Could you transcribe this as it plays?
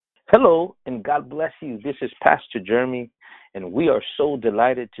Hello, and God bless you. This is Pastor Jeremy, and we are so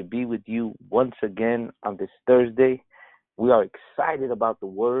delighted to be with you once again on this Thursday. We are excited about the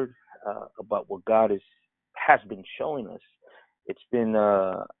Word, about what God has been showing us. It's been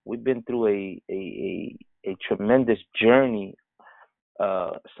we've been through a tremendous journey.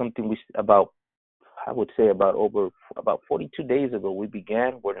 Something we about I would say about 42 days ago we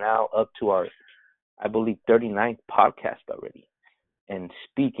began. We're now up to our, I believe, 39th podcast already and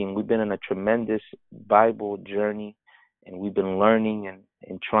speaking. We've been on a tremendous Bible journey, and we've been learning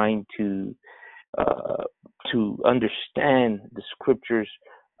and trying to understand the scriptures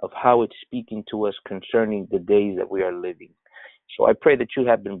of how it's speaking to us concerning the days that we are living. So I pray that you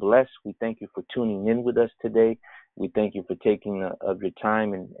have been blessed. We thank you for tuning in with us today. We thank you for taking of your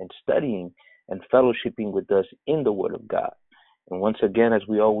time and studying and fellowshipping with us in the Word of God. And once again, as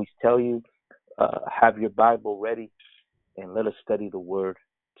we always tell you, have your Bible ready and let us study the Word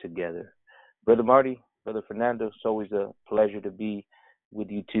together. Brother Marty, Brother Fernando, it's always a pleasure to be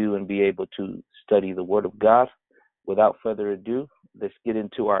with you two and be able to study the Word of God. Without further ado, let's get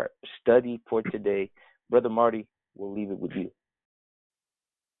into our study for today. Brother Marty, we'll leave it with you.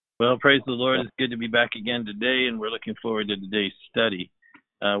 Well, praise the Lord. It's good to be back again today, and we're looking forward to today's study.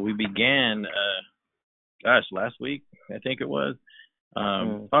 We began, last week, I think it was,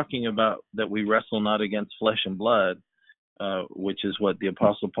 talking about that we wrestle not against flesh and blood, which is what the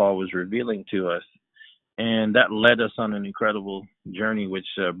Apostle Paul was revealing to us. And that led us on an incredible journey, which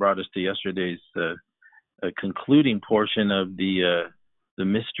brought us to yesterday's concluding portion of the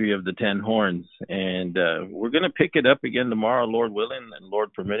mystery of the 10 horns. And we're going to pick it up again tomorrow, Lord willing and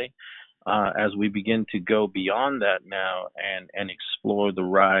Lord permitting, as we begin to go beyond that now and explore the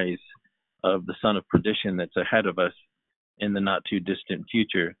rise of the son of perdition that's ahead of us in the not too distant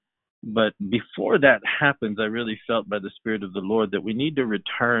future. But before that happens, I really felt by the Spirit of the Lord that we need to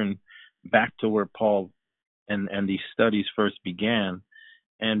return back to where Paul and these studies first began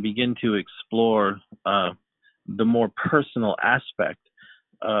and begin to explore the more personal aspect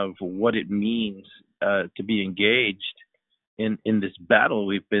of what it means to be engaged in this battle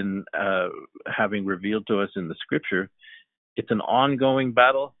we've been having revealed to us in the Scripture. It's an ongoing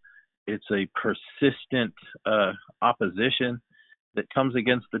battle. It's a persistent opposition that comes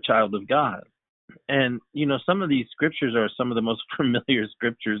against the child of God. And, some of these scriptures are some of the most familiar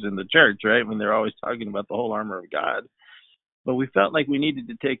scriptures in the church, right? When they're always talking about the whole armor of God. But we felt like we needed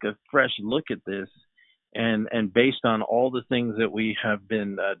to take a fresh look at this and based on all the things that we have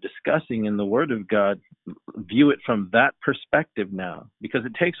been discussing in the Word of God, view it from that perspective now, because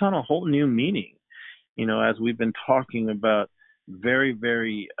it takes on a whole new meaning. As we've been talking about very,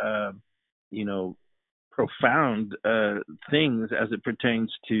 very, profound things as it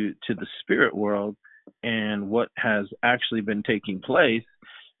pertains to the spirit world and what has actually been taking place,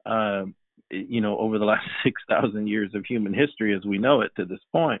 over the last 6,000 years of human history as we know it to this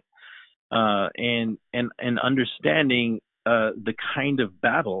point, and understanding the kind of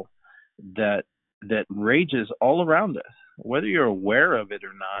battle that rages all around us. Whether you're aware of it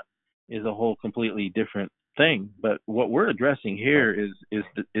or not is a whole completely different thing. But what we're addressing here is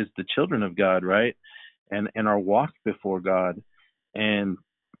the children of God, right? And our walk before God, and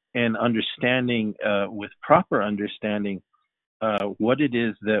understanding with proper understanding what it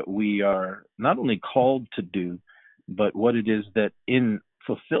is that we are not only called to do, but what it is that in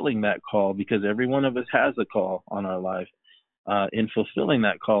fulfilling that call, because every one of us has a call on our life, in fulfilling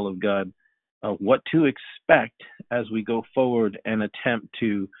that call of God, what to expect as we go forward and attempt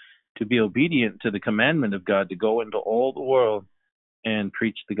to be obedient to the commandment of God to go into all the world and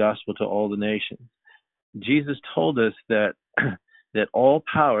preach the gospel to all the nations. Jesus told us that all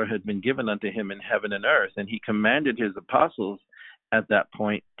power had been given unto him in heaven and earth, and he commanded his apostles at that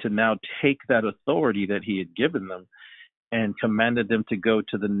point to now take that authority that he had given them and commanded them to go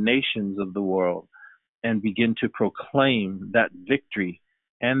to the nations of the world and begin to proclaim that victory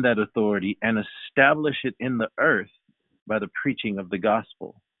and that authority and establish it in the earth by the preaching of the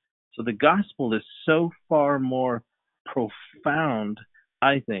gospel. So the gospel is so far more profound,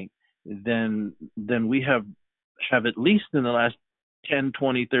 I think, than we have at least in the last 10,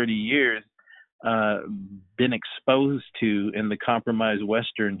 20, 30 years been exposed to in the compromised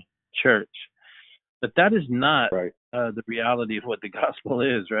Western church. But that is not Right. The reality of what the gospel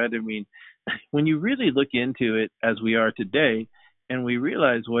is, right? I mean, when you really look into it as we are today and we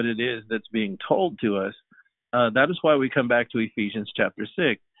realize what it is that's being told to us, that is why we come back to Ephesians chapter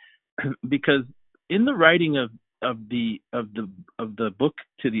 6. Because in the writing of the book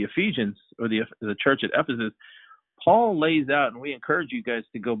to the Ephesians, or the church at Ephesus, Paul lays out, and we encourage you guys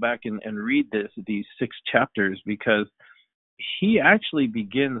to go back and read these 6 chapters, because he actually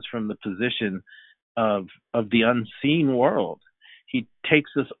begins from the position of the unseen world. He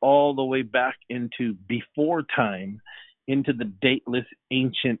takes us all the way back into before time, into the dateless,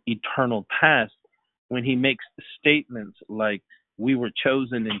 ancient, eternal past, when he makes statements like, we were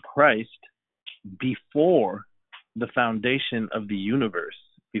chosen in Christ before the foundation of the universe,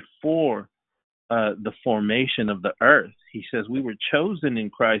 before the formation of the earth. He says we were chosen in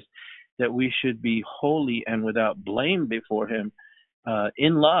Christ that we should be holy and without blame before him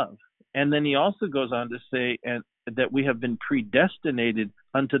in love. And then he also goes on to say that we have been predestinated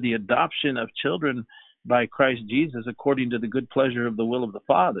unto the adoption of children by Christ Jesus according to the good pleasure of the will of the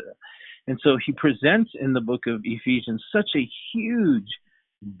Father. And so he presents in the book of Ephesians such a huge,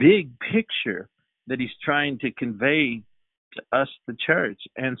 big picture that he's trying to convey to us, the church.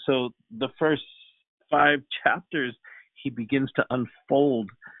 And so the first 5 chapters, he begins to unfold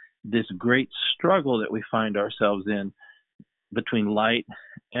this great struggle that we find ourselves in between light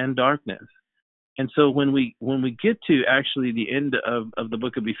and darkness. And so when we get to actually the end of the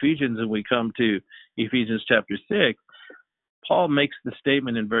book of Ephesians and we come to Ephesians chapter 6, Paul makes the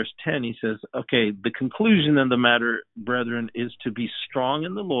statement in verse 10. He says, okay, the conclusion of the matter, brethren, is to be strong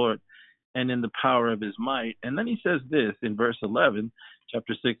in the Lord and in the power of his might. And then he says this in verse 11,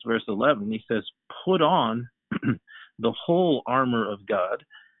 chapter 6, verse 11. He says, put on the whole armor of God,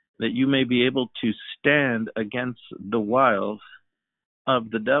 that you may be able to stand against the wiles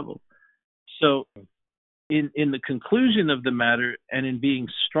of the devil. So in the conclusion of the matter, and in being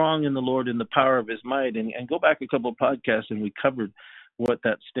strong in the Lord in the power of his might, and go back a couple of podcasts and we covered what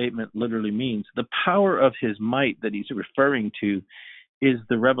that statement literally means. The power of his might that he's referring to is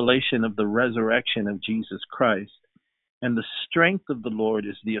the revelation of the resurrection of Jesus Christ. And the strength of the Lord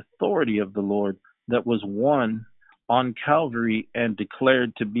is the authority of the Lord that was won on Calvary and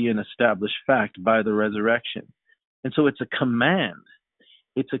declared to be an established fact by the resurrection. And so it's a command.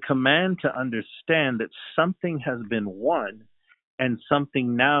 It's a command to understand that something has been won and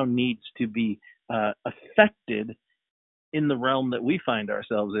something now needs to be affected in the realm that we find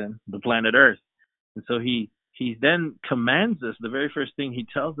ourselves in, the planet Earth. And so he then commands us. The very first thing he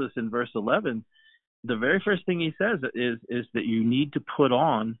tells us in verse 11, the very first thing he says is that you need to put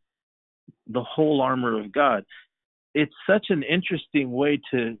on the whole armor of God. It's such an interesting way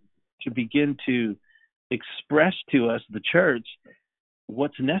to begin to express to us, the church,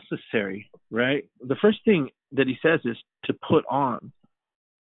 what's necessary, right? The first thing that he says is to put on.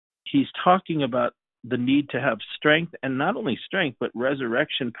 He's talking about the need to have strength, and not only strength, but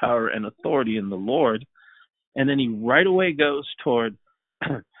resurrection power and authority in the Lord. And then he right away goes toward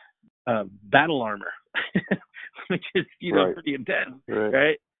battle armor, which is, right. pretty intense,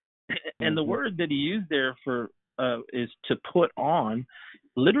 right? And the word that he used there for is to put on,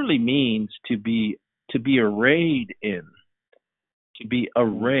 literally means to be arrayed in. To be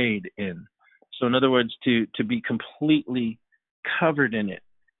arrayed in. So in other words, to be completely covered in it.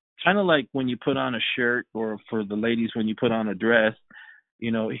 Kind of like when you put on a shirt, or for the ladies, when you put on a dress,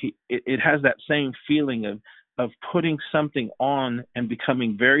 it has that same feeling of putting something on and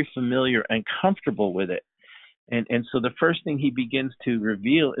becoming very familiar and comfortable with it. And so the first thing he begins to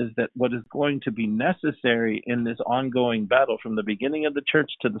reveal is that what is going to be necessary in this ongoing battle from the beginning of the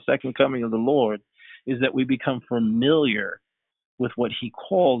church to the second coming of the Lord is that we become familiar with what he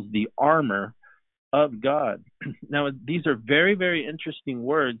calls the armor of God. Now, these are very, very interesting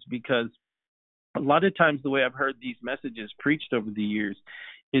words, because a lot of times the way I've heard these messages preached over the years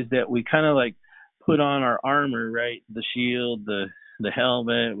is that we kind of like put on our armor, right? The shield, the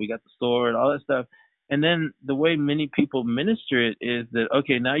helmet, we got the sword, all that stuff. And then the way many people minister it is that,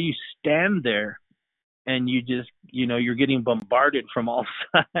 okay, now you stand there and you just, you're getting bombarded from all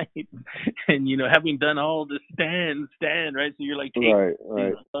sides, and, having done all the stand, right? So you're like taking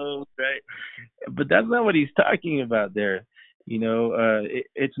right. clothes, right? But that's not what he's talking about there.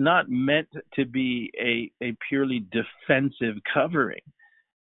 It's not meant to be a purely defensive covering,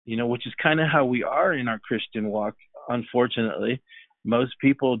 which is kind of how we are in our Christian walk. Unfortunately, most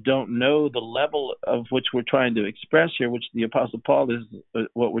people don't know the level of which we're trying to express here, which the Apostle Paul is,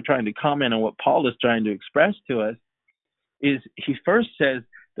 what we're trying to comment on, what Paul is trying to express to us, is he first says,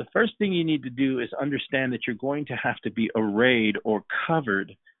 the first thing you need to do is understand that you're going to have to be arrayed or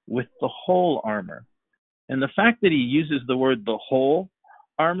covered with the whole armor. And the fact that he uses the word the whole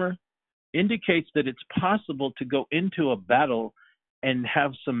armor indicates that it's possible to go into a battle and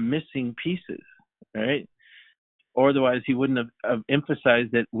have some missing pieces, right? Or otherwise he wouldn't have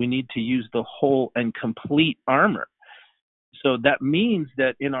emphasized that we need to use the whole and complete armor. So that means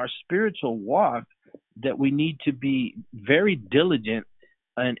that in our spiritual walk, that we need to be very diligent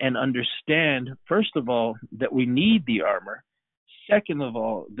and understand, first of all, that we need the armor, Second of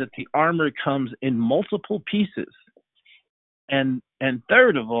all, that the armor comes in multiple pieces. And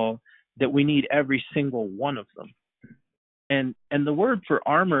third of all, that we need every single one of them. And the word for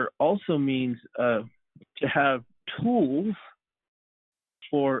armor also means to have tools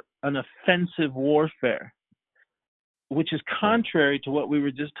for an offensive warfare, which is contrary to what we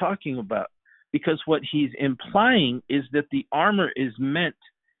were just talking about. Because what he's implying is that the armor is meant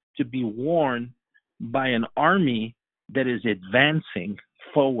to be worn by an army that is advancing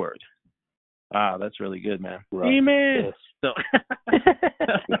forward. Ah, that's really good, man. Right. Amen. Yes. So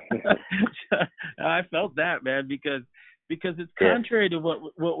I felt that, man, because it's contrary to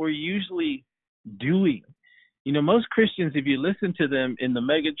what we're usually doing. You know, most Christians, if you listen to them in the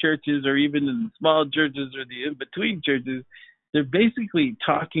mega churches or even in the small churches or the in-between churches, they're basically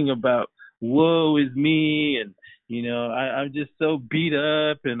talking about, woe is me, and, you know, I'm just so beat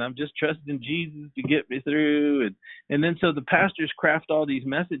up, and I'm just trusting Jesus to get me through. And then so the pastors craft all these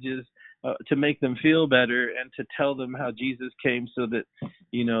messages to make them feel better and to tell them how Jesus came so that,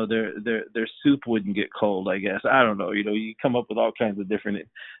 you know, their soup wouldn't get cold, I guess. I don't know. You know, you come up with all kinds of different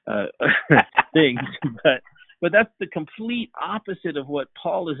things. But that's the complete opposite of what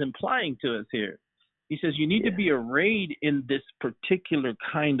Paul is implying to us here. He says you need to be arrayed in this particular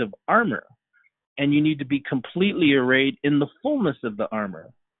kind of armor, and you need to be completely arrayed in the fullness of the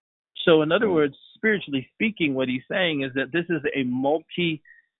armor. So in other words, spiritually speaking, what he's saying is that this is a multi-pieced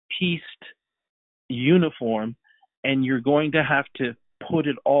uniform, and you're going to have to put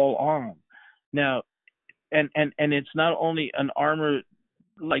it all on. Now, and it's not only an armor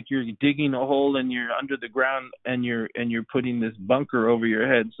like you're digging a hole and you're under the ground and you're putting this bunker over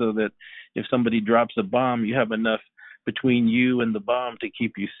your head so that if somebody drops a bomb, you have enough between you and the bomb to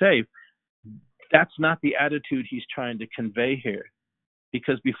keep you safe. That's not the attitude he's trying to convey here.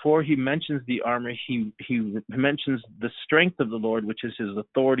 Because before he mentions the armor, he mentions the strength of the Lord, which is his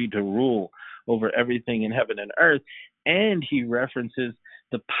authority to rule over everything in heaven and earth. And he references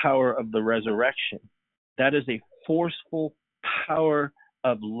the power of the resurrection. That is a forceful power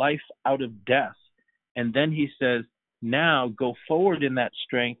of life out of death. And then he says, now go forward in that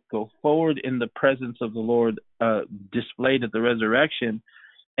strength, go forward in the presence of the Lord displayed at the resurrection,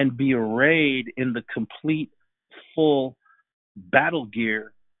 and be arrayed in the complete, full battle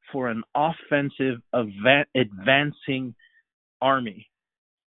gear for an offensive, advancing army.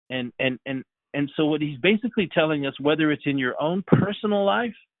 And so what he's basically telling us, whether it's in your own personal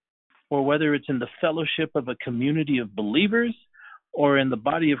life or whether it's in the fellowship of a community of believers or in the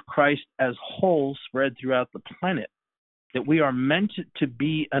body of Christ as whole spread throughout the planet, that we are meant to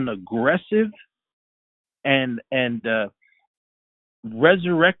be an aggressive and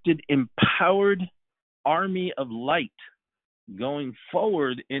resurrected, empowered army of light going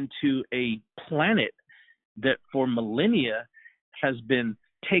forward into a planet that for millennia has been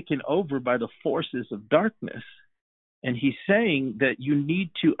taken over by the forces of darkness. And he's saying that you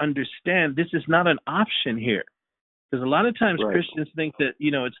need to understand this is not an option here. Because a lot of times Christians think that, you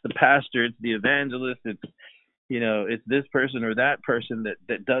know, it's the pastor, it's the evangelist, it's, you know, it's this person or that person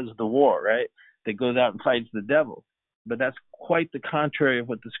that does the war, right? That goes out and fights the devil. But that's quite the contrary of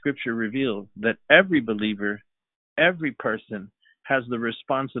what the scripture reveals, that every believer, every person has the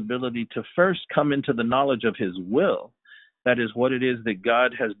responsibility to first come into the knowledge of his will. That is what it is that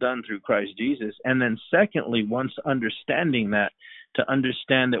God has done through Christ Jesus. And then secondly, once understanding that, to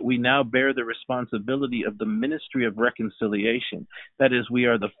understand that we now bear the responsibility of the ministry of reconciliation. That is, we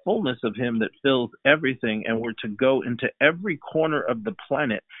are the fullness of him that fills everything, and we're to go into every corner of the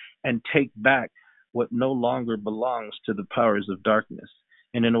planet and take back what no longer belongs to the powers of darkness.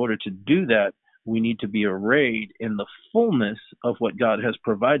 And in order to do that, we need to be arrayed in the fullness of what God has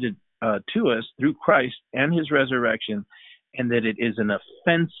provided to us through Christ and his resurrection, and that it is an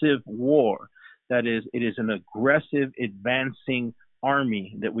offensive war. That is, it is an aggressive, advancing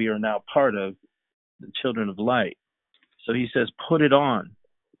army that we are now part of, the children of light. So he says, put it on,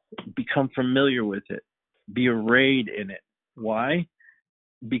 become familiar with it, be arrayed in it. Why?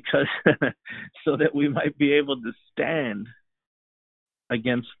 Because so that we might be able to stand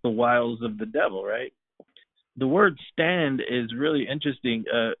against the wiles of the devil, right? The word stand is really interesting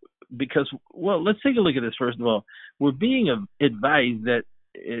because, well, let's take a look at this first of all. We're being advised that,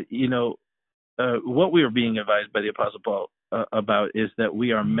 what we are being advised by the Apostle Paul about is that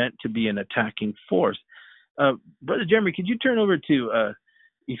we are meant to be an attacking force. Brother Jeremy, could you turn over to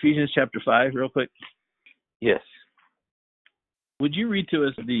Ephesians chapter 5 real quick? Yes. Would you read to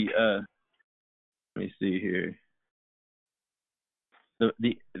us the let me see here.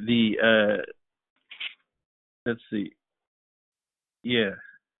 The let's see. Yeah,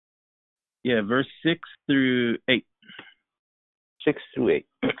 verse 6 through 8. 6 through 8.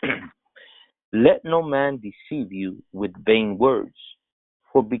 Let no man deceive you with vain words,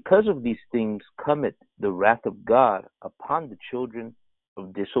 for because of these things cometh the wrath of God upon the children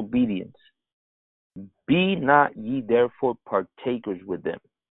of disobedience. Be not ye therefore partakers with them.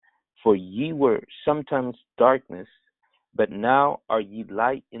 For ye were sometimes darkness, but now are ye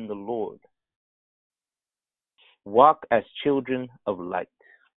light in the Lord. Walk as children of light.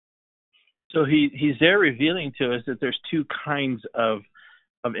 So he's there revealing to us that there's two kinds of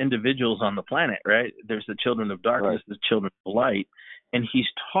individuals on the planet, right? There's the children of darkness, right, the children of light. And he's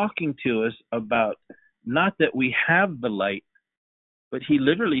talking to us about not that we have the light, but he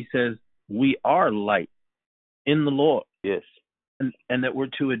literally says we are light in the Lord. Yes. And that we're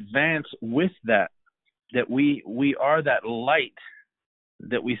to advance with that we are that light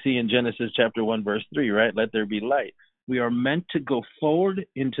that we see in Genesis chapter 1, verse 3, right? Let there be light. We are meant to go forward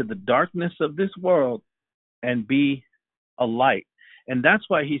into the darkness of this world and be a light. And that's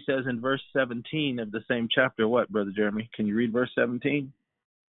why he says in verse 17 of the same chapter, what, Brother Jeremy? Can you read verse 17?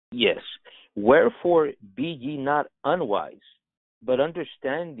 Yes. Wherefore be ye not unwise, but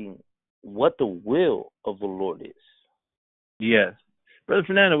understanding what the will of the Lord is. Yes. Brother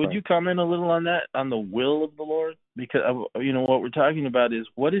Fernando, would you comment a little on that, on the will of the Lord? Because, what we're talking about is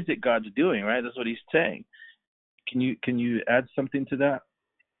what is it God's doing, right? That's what he's saying. Can you add something to that?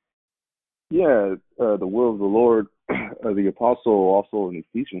 Yeah, the will of the Lord, the apostle also in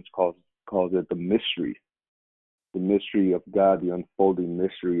Ephesians calls it the mystery of God, the unfolding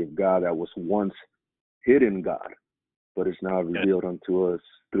mystery of God that was once hidden God, but is now revealed unto us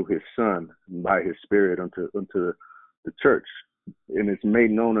through his Son, by his Spirit unto the church. And it's made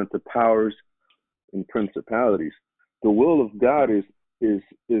known unto powers and principalities. The will of God is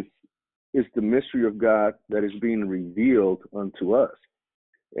the mystery of God that is being revealed unto us.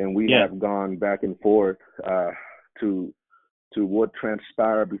 And we have gone back and forth to what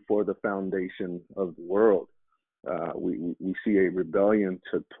transpired before the foundation of the world. We see a rebellion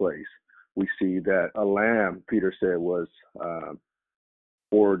took place. We see that a lamb, Peter said, was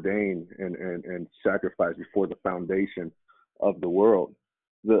ordained and sacrificed before the foundation of the world.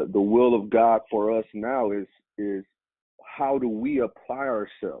 The will of God for us now is how do we apply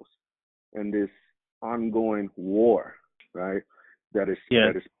ourselves in this ongoing war, right? That is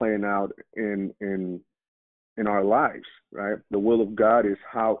playing out in our lives, right? The will of God is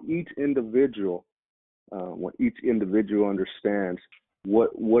how each individual, when each individual understands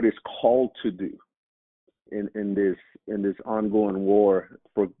what is called to do in this ongoing war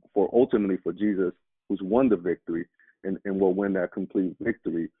for ultimately for Jesus, who's won the victory and will win that complete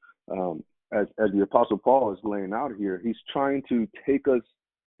victory. As the Apostle Paul is laying out here, he's trying to take us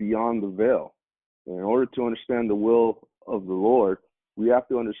beyond the veil. And in order to understand the will of the Lord, we have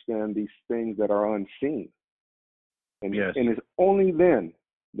to understand these things that are unseen. And it's only then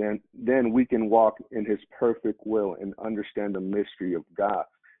we can walk in his perfect will and understand the mystery of God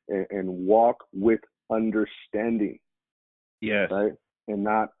and walk with understanding. Yes. Right? And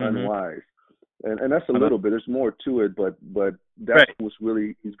not unwise. And that's a little bit. There's more to it, but that's what's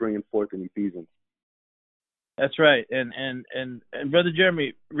really he's bringing forth in Ephesians. That's right. And Brother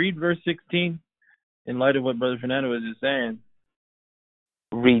Jeremy, read verse 16 in light of what Brother Fernando was just saying.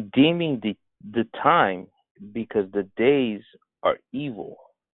 Redeeming the time, because the days are evil.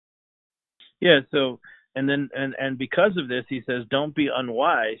 Yeah, so and because of this he says don't be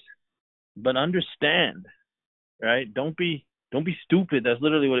unwise, but understand. Right? Don't be stupid. That's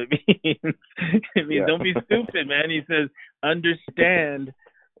literally what it means. It means don't be stupid, man. He says understand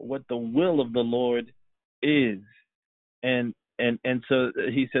what the will of the Lord is. And so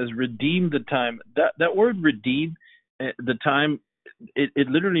he says redeem the time. That word redeem, the time, it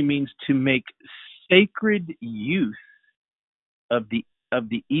literally means to make sacred use of the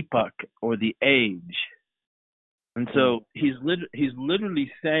epoch or the age. And so he's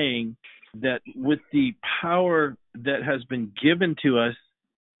literally saying that with the power that has been given to us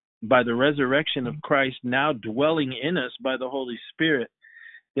by the resurrection of Christ now dwelling in us by the Holy Spirit,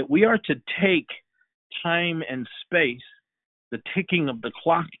 that we are to take time and space, the ticking of the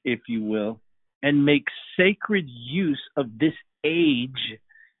clock, if you will, and make sacred use of this age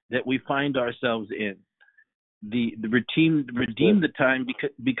that we find ourselves in. Redeem the time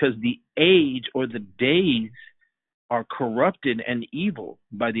because the age or the days are corrupted and evil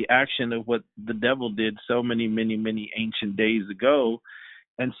by the action of what the devil did so many ancient days ago.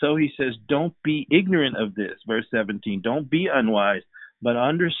 And so he says, don't be ignorant of this, verse 17. Don't be unwise, but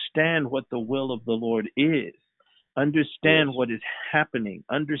understand what the will of the Lord is. Understand what is happening.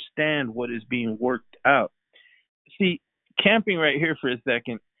 Understand what is being worked out. See, camping right here for a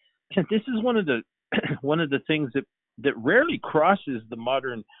second, this is one of the things that rarely crosses the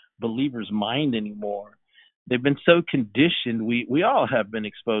modern believer's mind anymore. They've been so conditioned. We all have been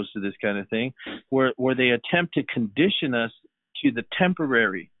exposed to this kind of thing, where they attempt to condition us to the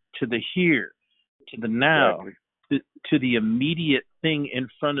temporary, to the here, to the now, to the immediate thing in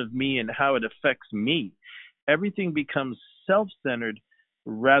front of me and how it affects me. Everything becomes self-centered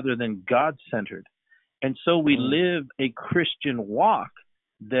rather than God-centered. And so we live a Christian walk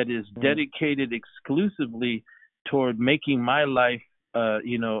that is dedicated exclusively toward making my life, a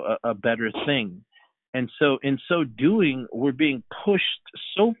better thing. And so in so doing, we're being pushed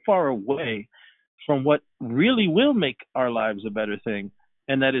so far away from what really will make our lives a better thing,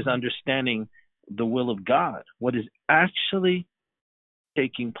 and that is understanding the will of God, what is actually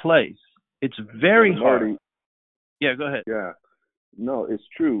taking place. It's very hard. Yeah, go ahead. Yeah, no, it's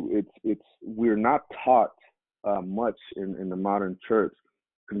true. It's we're not taught much in the modern church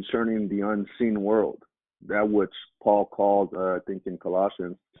concerning the unseen world, that which Paul called, I think in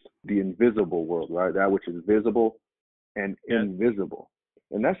Colossians, the invisible world, right? That which is visible and invisible.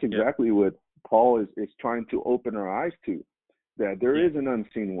 And that's exactly what Paul is trying to open our eyes to, that there is an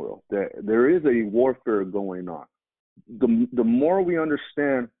unseen world, that there is a warfare going on. The more we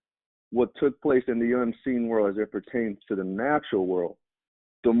understand what took place in the unseen world as it pertains to the natural world,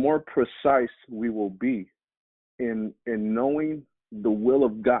 the more precise we will be in knowing the will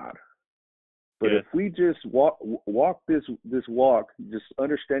of God. But if we just walk this walk, just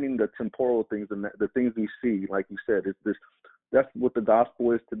understanding the temporal things and the things we see, like you said, that's what the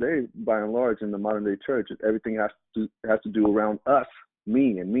gospel is today, by and large, in the modern day church. Everything has to do around us,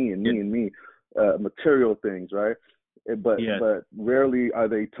 me and me and me and me, material things, right? But rarely are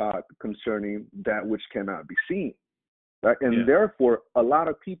they taught concerning that which cannot be seen, right? And therefore, a lot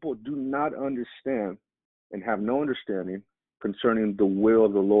of people do not understand and have no understanding concerning the will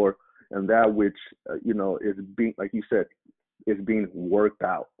of the Lord and that which is being, like you said, is being worked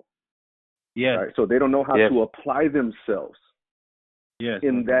out. Yeah. Right? So they don't know how to apply themselves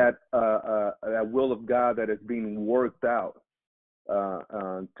in that will of God that is being worked out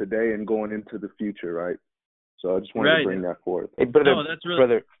today and going into the future, right? So I just wanted to bring that forth. Hey,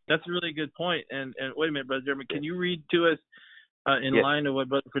 that's a really good point. And wait a minute, Brother Jeremy, can you read to us in line of what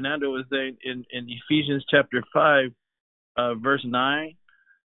Brother Fernando was saying in Ephesians chapter 5, verse 9?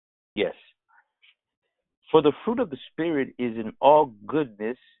 Yes. For the fruit of the Spirit is in all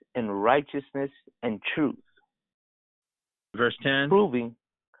goodness and righteousness and truth. Verse 10. Proving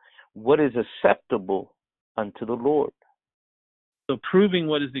what is acceptable unto the Lord. So proving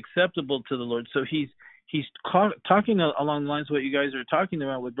what is acceptable to the Lord. So he's talking along the lines of what you guys are talking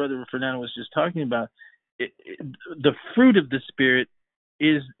about, what Brother Fernando was just talking about. The fruit of the Spirit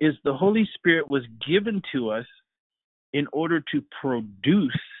is the Holy Spirit was given to us in order to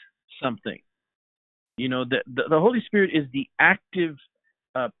produce something. The Holy Spirit is the active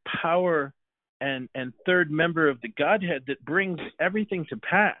power and third member of the Godhead that brings everything to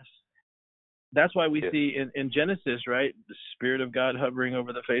pass. That's why we see in Genesis, right, the Spirit of God hovering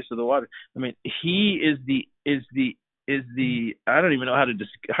over the face of the water. I mean, He is the I don't even know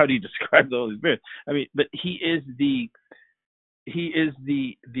how do you describe the Holy Spirit. I mean, but He is the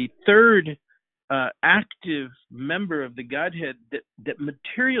third active member of the Godhead that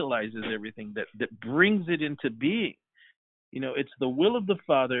materializes everything, that brings it into being. It's the will of the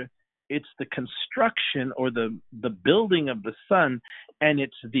Father, it's the construction or the building of the Son, and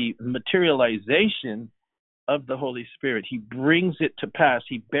it's the materialization of the Holy Spirit. He brings it to pass.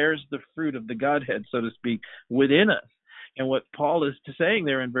 He bears the fruit of the Godhead, so to speak, within us. And what Paul is saying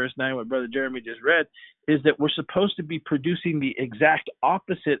there in verse 9, what Brother Jeremy just read, is that we're supposed to be producing the exact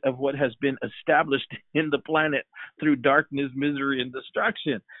opposite of what has been established in the planet through darkness, misery, and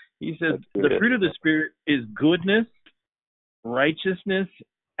destruction. He says the fruit of the Spirit is goodness, righteousness,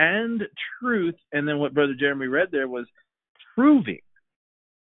 and truth. And then what Brother Jeremy read there was proving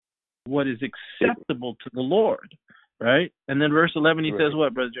what is acceptable to the Lord, right? And then verse 11, he says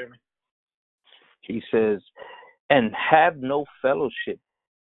what, Brother Jeremy? He says, and have no fellowship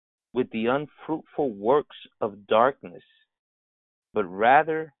with the unfruitful works of darkness, but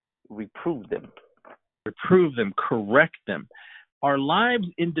rather reprove them. Reprove them, correct them. Our lives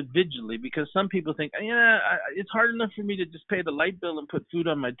individually, because some people think, it's hard enough for me to just pay the light bill and put food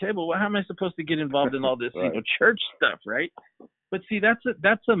on my table. Well, how am I supposed to get involved in all this church stuff, right? But see,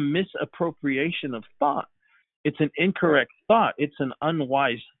 that's a misappropriation of thought. It's an incorrect thought. It's an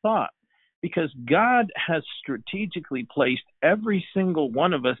unwise thought. Because God has strategically placed every single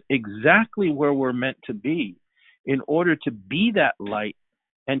one of us exactly where we're meant to be in order to be that light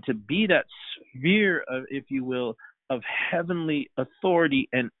and to be that sphere of, if you will, of heavenly authority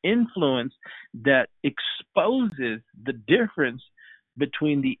and influence that exposes the difference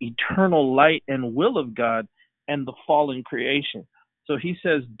between the eternal light and will of God and the fallen creation. So he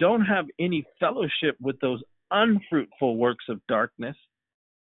says, don't have any fellowship with those unfruitful works of darkness,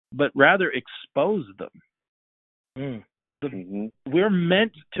 but rather expose them. We're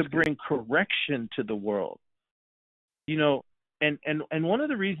meant to bring correction to the world. And one of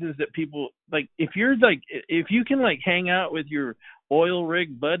the reasons that people, like, if you can like hang out with your oil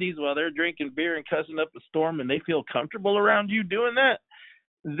rig buddies while they're drinking beer and cussing up a storm and they feel comfortable around you doing that,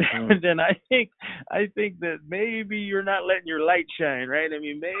 then I think that maybe you're not letting your light shine, right? I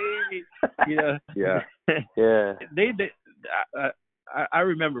mean, maybe, yeah. I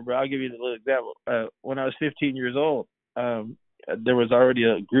remember, bro. I'll give you a little example. When I was 15 years old, there was already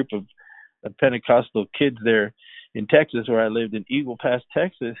a group of Pentecostal kids there in Texas, where I lived in Eagle Pass,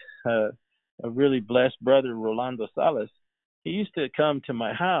 Texas. A really blessed brother, Rolando Salas. He used to come to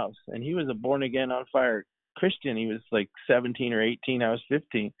my house, and he was a born again, on fire Christian. He was like 17 or 18. I was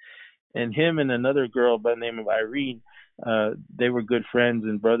 15, and him and another girl by the name of Irene, they were good friends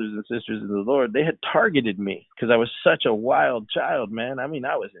and brothers and sisters in the Lord. They had targeted me because I was such a wild child, man. I mean,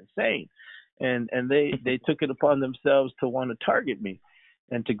 I was insane, and they took it upon themselves to want to target me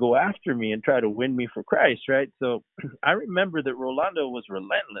and to go after me and try to win me for Christ, right? So I remember that Rolando was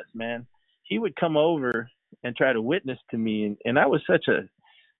relentless, man. He would come over and try to witness to me, and I was such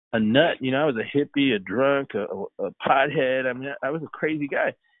a nut. I was a hippie, a drunk, a pothead. I mean, I was a crazy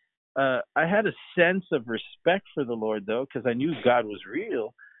guy. I had a sense of respect for the Lord, though, because I knew God was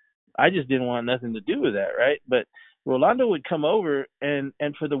real. I just didn't want nothing to do with that, right? But Rolando would come over, and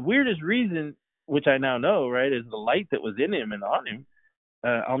for the weirdest reason, which I now know, right, is the light that was in him and on him.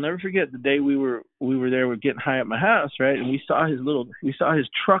 I'll never forget the day we were there, we're getting high at my house, right, and we saw his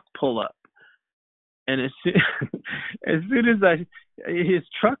truck pull up, and as soon as his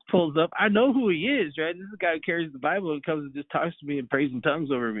truck pulls up, I know who he is, right? This is the guy who carries the Bible and comes and just talks to me and prays in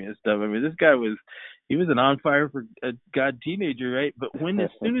tongues over me and stuff. I mean, this guy was an on fire for God teenager, right? But as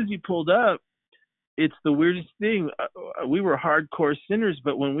soon as he pulled up, it's the weirdest thing. We were hardcore sinners,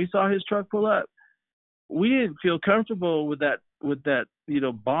 but when we saw his truck pull up, we didn't feel comfortable with that,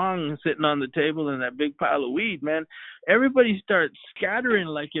 bong sitting on the table and that big pile of weed, man. Everybody started scattering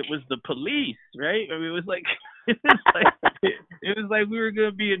like it was the police, right? I mean, it was like we were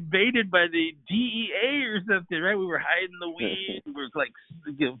going to be invaded by the DEA or something, right? We were hiding the weed. We were like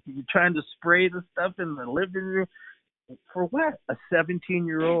trying to spray the stuff in the living room. For what? A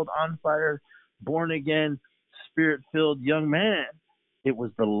 17-year-old on fire, born again, spirit-filled young man. It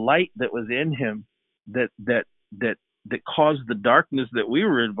was the light that was in him that caused the darkness that we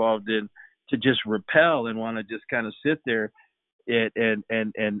were involved in to just repel and want to just kind of sit there and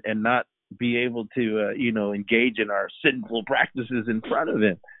not be able to engage in our sinful practices in front of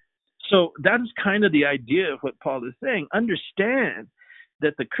him. So that is kind of the idea of what Paul is saying. Understand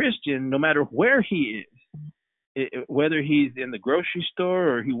that the Christian, no matter where he is, whether he's in the grocery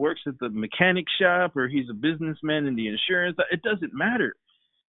store or he works at the mechanic shop or he's a businessman in the insurance, it doesn't matter.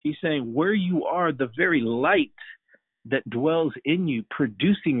 He's saying where you are, the very light that dwells in you,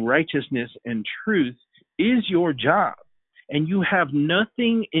 producing righteousness and truth, is your job. And you have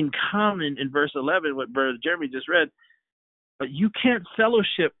nothing in common in verse 11, what Brother Jeremy just read. But you can't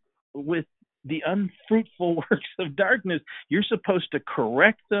fellowship with the unfruitful works of darkness. You're supposed to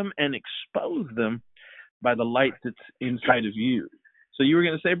correct them and expose them by the light that's inside of you. So you were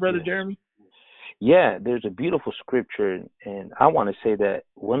going to say, Brother Jeremy? Yeah, there's a beautiful scripture, and I want to say that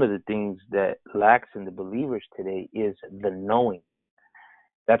one of the things that lacks in the believers today is the knowing.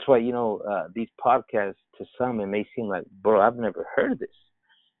 That's why, these podcasts, to some, it may seem like, bro, I've never heard of this.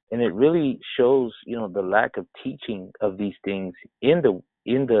 And it really shows, the lack of teaching of these things in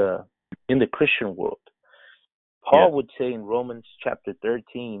the Christian world. Paul would say in Romans chapter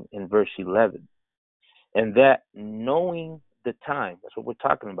 13 and verse 11, and that knowing the time, that's what we're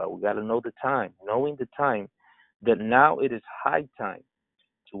talking about. We got to know the time, knowing the time, that now it is high time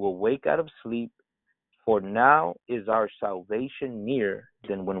to awake out of sleep, for now is our salvation nearer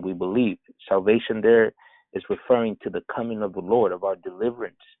than when we believed. Salvation there is referring to the coming of the Lord, of our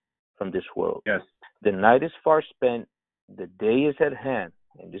deliverance from this world. Yes. The night is far spent, the day is at hand,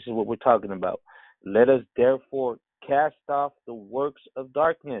 and this is what we're talking about. Let us therefore cast off the works of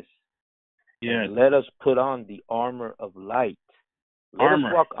darkness. Yes. And let us put on the armor of light. Let us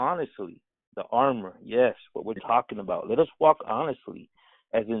walk honestly. The armor, yes, what we're talking about. Let us walk honestly,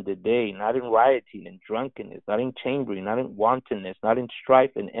 as in the day, not in rioting and drunkenness, not in chambering, not in wantonness, not in strife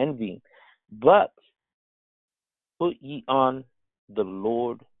and envying, but put ye on the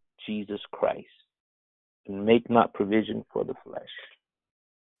Lord Jesus Christ, and make not provision for the flesh.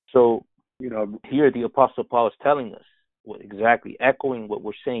 So here the Apostle Paul is telling us exactly echoing what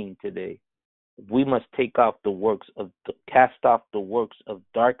we're saying today. We must cast off the works of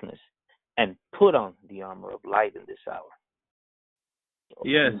darkness and put on the armor of light in this hour.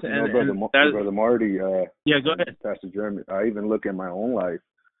 Yes, Brother Marty. Go ahead, Pastor Jeremy. I even look at my own life,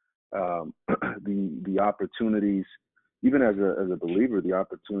 the opportunities, even as a believer, the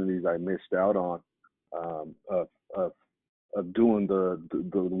opportunities I missed out on of doing the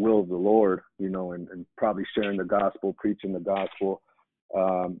will of the Lord, and probably sharing the gospel, preaching the gospel,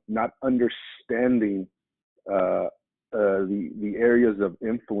 not understanding the areas of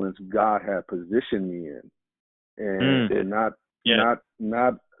influence God had positioned me in, and not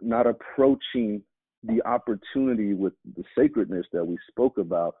approaching the opportunity with the sacredness that we spoke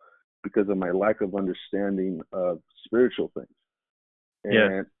about because of my lack of understanding of spiritual things.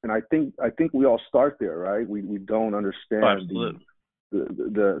 And I think we all start there, right? We don't understand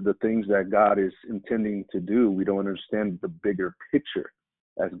the things that God is intending to do. We don't understand the bigger picture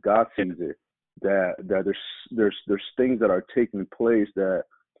as God sees it. That there's things that are taking place that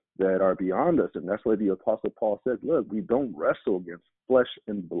are beyond us, and that's why the Apostle Paul says, "Look, we don't wrestle against flesh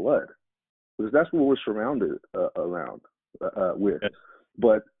and blood, because that's what we're surrounded around with."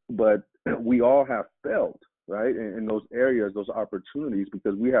 But we all have failed, right, in those areas, those opportunities,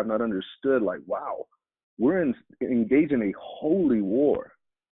 because we have not understood. Like, wow, we're engaged in a holy war.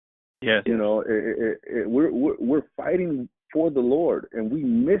 Yes, we're fighting for the Lord, and we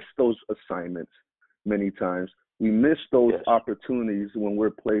miss those assignments many times. We miss those opportunities when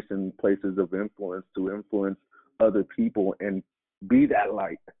we're placed in places of influence to influence other people and be that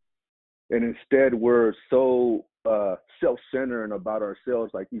light. And instead, we're so self-centered and about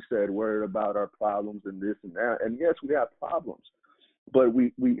ourselves, like you said, worried about our problems and this and that. And yes, we have problems, but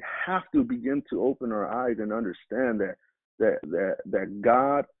we have to begin to open our eyes and understand that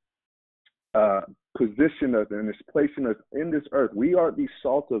God positioned us and is placing us in this earth. We are the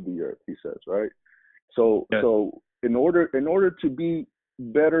salt of the earth, he says, right? So in order to be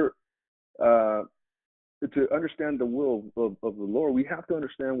better, to understand the will of the Lord, we have to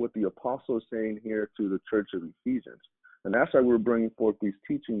understand what the apostle is saying here to the church of Ephesians. And that's why we're bringing forth these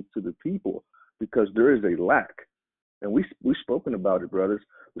teachings to the people, because there is a lack. And we've spoken about it, brothers.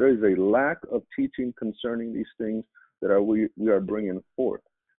 There is a lack of teaching concerning these things that we are bringing forth.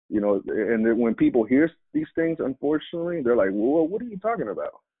 And when people hear these things, unfortunately, they're like, well, what are you talking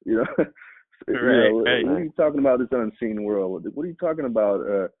about? What are you talking about, this unseen world? What are you talking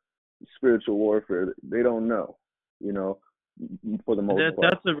about, spiritual warfare? They don't know, for the most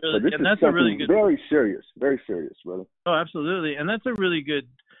part. That's a really good, very serious, brother. Oh, absolutely. And that's a really good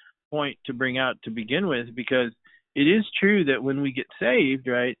point to bring out to begin with, because it is true that when we get saved,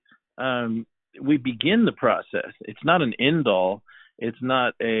 right, we begin the process. It's not an end all. It's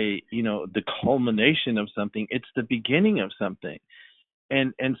not the culmination of something. It's the beginning of something.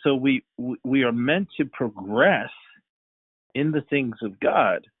 And so we are meant to progress in the things of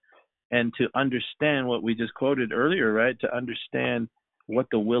God and to understand what we just quoted earlier, right? To understand what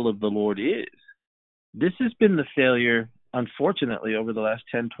the will of the Lord is. This has been the failure, unfortunately, over the last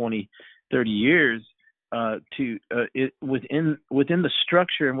 10, 20, 30 years within the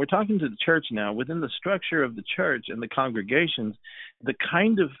structure, and we're talking to the church now, within the structure of the church and the congregations, the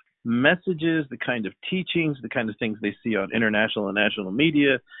kind of messages, the kind of teachings, the kind of things they see on international and national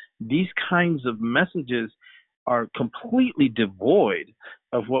media, these kinds of messages are completely devoid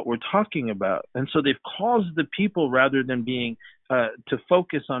of what we're talking about. And so they've caused the people, rather than being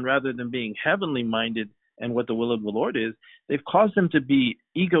heavenly minded and what the will of the Lord is, they've caused them to be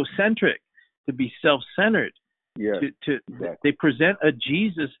egocentric, to be self-centered. They present a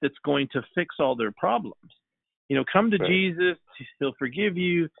Jesus that's going to fix all their problems. Come to Jesus, he'll forgive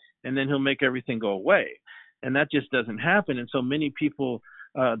you, and then he'll make everything go away. And that just doesn't happen. And so many people,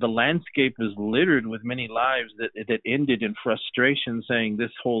 the landscape is littered with many lives that ended in frustration, saying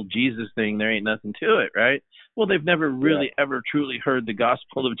this whole Jesus thing, there ain't nothing to it, right? Well, they've never really ever truly heard the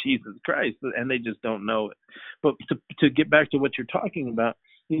gospel of Jesus Christ, and they just don't know it. But to get back to what you're talking about,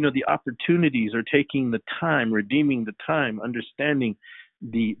 the opportunities are taking the time, redeeming the time, understanding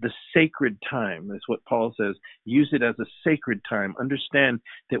the sacred time. That's what Paul says. Use it as a sacred time. Understand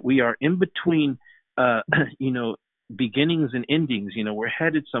that we are in between, beginnings and endings. We're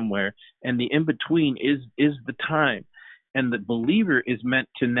headed somewhere, and the in between is the time. And the believer is meant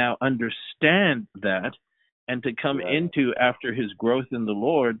to now understand that, and to come into, after his growth in the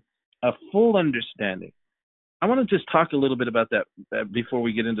Lord, a full understanding. I want to just talk a little bit about that before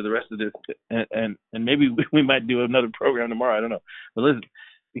we get into the rest of this, and maybe we might do another program tomorrow. I don't know. But listen,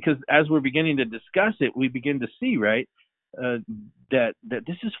 because as we're beginning to discuss it, we begin to see, right, that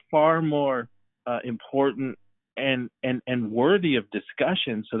this is far more important and worthy of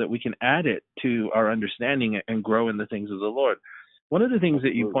discussion, so that we can add it to our understanding and grow in the things of the Lord. One of the things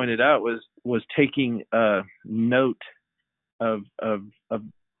that you pointed out was taking note of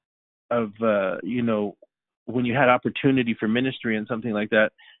when you had opportunity for ministry and something like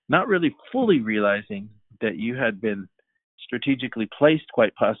that, not really fully realizing that you had been strategically placed,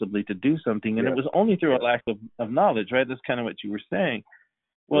 quite possibly, to do something, and it was only through a lack of knowledge, right? That's kind of what you were saying.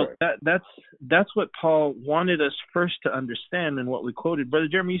 Well, that's what Paul wanted us first to understand, and what we quoted. Brother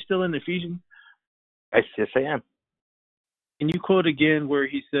Jeremy, you still in Ephesians? Yes, I am. Can you quote again where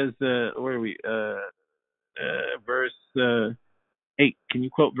he says, where are we? Verse 8. Can you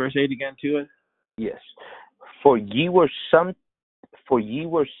quote verse 8 again to us? Yes. For ye were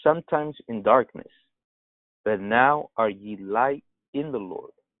sometimes in darkness, but now are ye light in the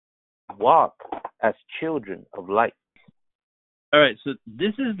Lord. Walk as children of light. All right, so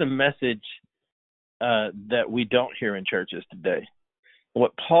this is the message that we don't hear in churches today.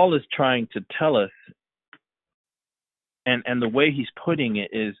 What Paul is trying to tell us, and the way he's putting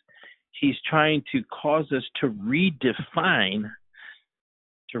it, is he's trying to cause us to redefine,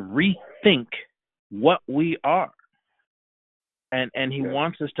 to rethink what we are. And he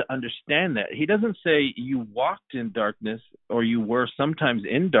wants us to understand that. He doesn't say you walked in darkness or you were sometimes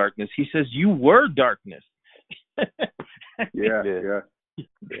in darkness. He says you were darkness. Yeah.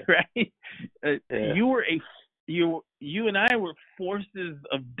 Right? You were you and I were forces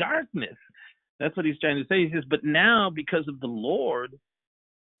of darkness. That's what he's trying to say. He says, but now, because of the Lord,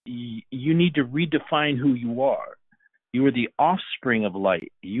 you need to redefine who you are. You are the offspring of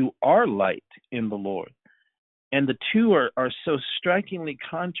light. You are light in the Lord. And the two are so strikingly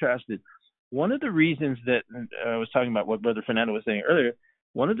contrasted. One of the reasons that I was talking about what Brother Fernando was saying earlier,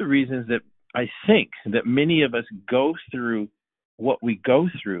 one of the reasons that I think that many of us go through what we go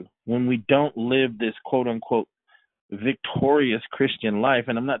through when we don't live this quote-unquote victorious Christian life,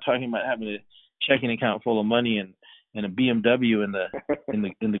 and I'm not talking about having a checking account full of money and a BMW in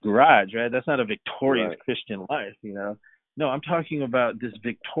the garage, right? That's not a victorious Christian life, you know. No, I'm talking about this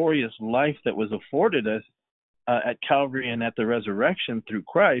victorious life that was afforded us at Calvary and at the resurrection through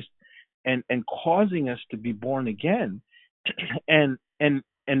Christ, and causing us to be born again. And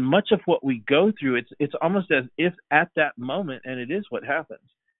much of what we go through, it's almost as if at that moment, and it is what happens.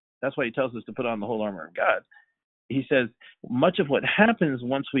 That's why he tells us to put on the whole armor of God. He says much of what happens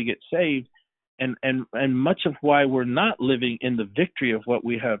once we get saved, and much of why we're not living in the victory of what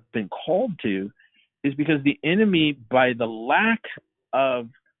we have been called to, is because the enemy, by the lack of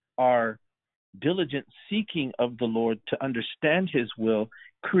our diligent seeking of the Lord to understand his will,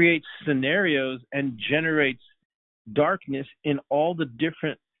 creates scenarios and generates darkness in all the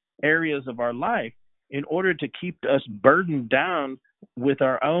different areas of our life in order to keep us burdened down with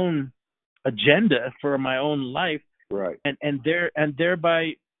our own agenda for my own life, and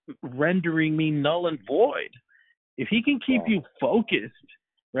thereby rendering me null and void. If he can keep you focused,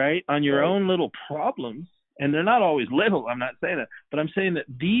 right, on your own little problems, and they're not always little, I'm not saying that, but I'm saying that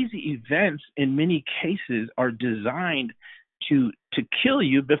these events in many cases are designed to kill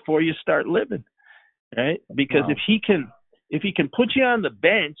you before you start living, right? Because if he can put you on the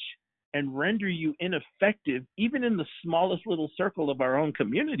bench and render you ineffective, even in the smallest little circle of our own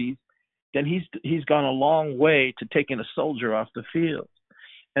communities, then he's gone a long way to taking a soldier off the field.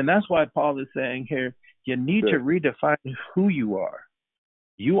 And that's why Paul is saying here, you need to redefine who you are.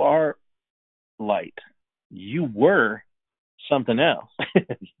 You are light. You were something else.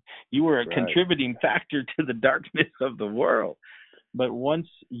 You were a contributing factor to the darkness of the world. But once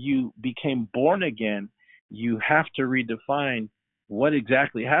you became born again, you have to redefine what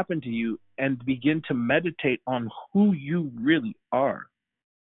exactly happened to you and begin to meditate on who you really are.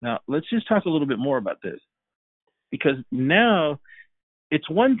 Now, let's just talk a little bit more about this, because now it's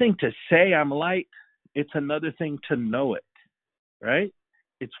one thing to say I'm light. It's another thing to know it, right?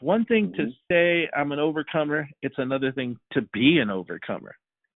 It's one thing to say I'm an overcomer. It's another thing to be an overcomer.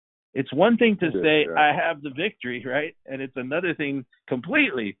 It's one thing to say I have the victory, right? And it's another thing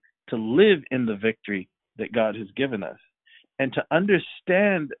completely to live in the victory that God has given us. And to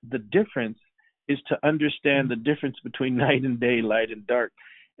understand the difference is to understand the difference between night and day, light and dark,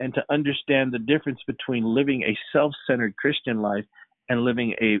 and to understand the difference between living a self-centered Christian life and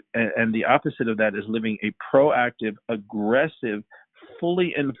living and the opposite of that is living a proactive, aggressive,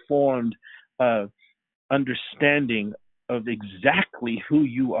 fully informed understanding of exactly who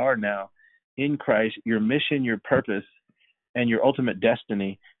you are now in Christ, your mission, your purpose, and your ultimate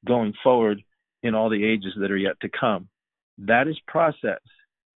destiny going forward in all the ages that are yet to come. That is process.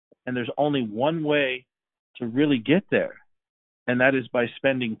 And there's only one way to really get there, and that is by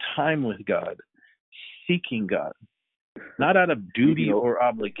spending time with God, seeking God, not out of duty or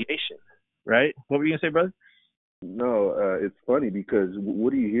obligation, right? What were you going to say, brother? No, it's funny because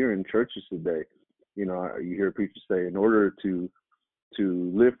what do you hear in churches today? You hear preachers say, in order to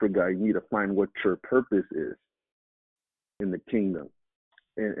live for God, you need to find what your purpose is in the kingdom.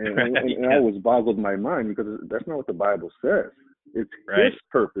 And I always boggled my mind because that's not what the Bible says. It's His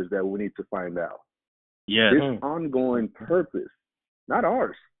purpose that we need to find out. Yes. His ongoing purpose, not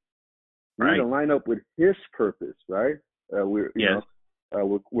ours. We need to line up with His purpose, right? We're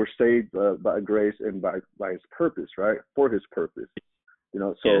saved by grace and by His purpose, right? For His purpose,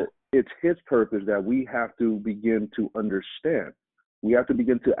 So it's His purpose that we have to begin to understand. We have to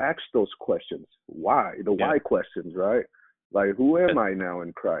begin to ask those questions. Why? The why questions, right? Like, who am I now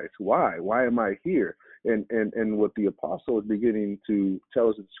in Christ? Why? Why am I here? And what the apostle is beginning to tell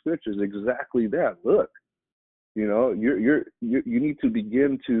us in Scripture is exactly that. Look, you need to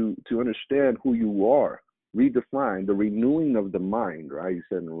begin to understand who you are. Redefine the renewing of the mind, right? You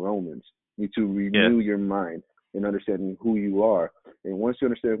said in Romans, you need to renew your mind and understanding who you are. And once you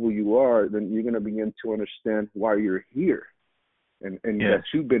understand who you are, then you're going to begin to understand why you're here, and that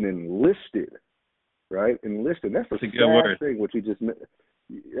you've been enlisted, right? Enlisted. That's a sad thing. What you just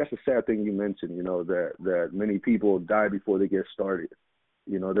that's a sad thing you mentioned. That many people die before they get started.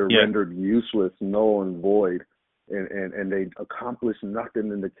 They're rendered useless, null and void, and they accomplish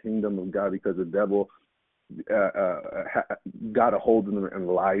nothing in the kingdom of God because the devil got a hold of them and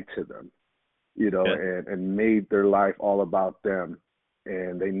lied to them, and made their life all about them.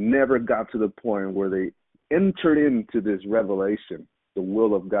 And they never got to the point where they entered into this revelation, the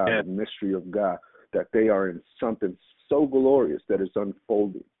will of God, the mystery of God, that they are in something so glorious that is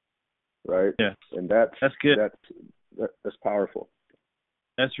unfolding, right? Yeah. And that's good. That's powerful.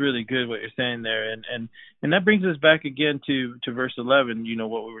 That's really good what you're saying there, and that brings us back again to verse 11.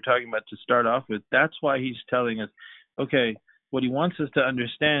 What we were talking about to start off with. That's why he's telling us, okay, what he wants us to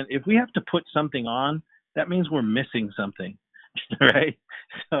understand. If we have to put something on, that means we're missing something, right?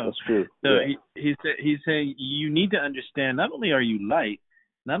 So that's true. So he's saying you need to understand. Not only are you light,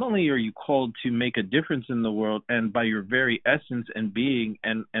 not only are you called to make a difference in the world, and by your very essence and being,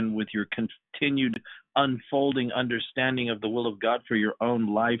 and with your continued unfolding understanding of the will of God for your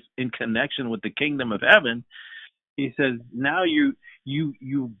own life in connection with the kingdom of heaven, he says now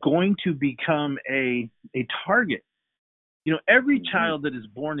you're going to become a target. Every child that is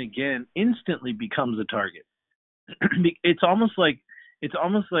born again instantly becomes a target. It's almost like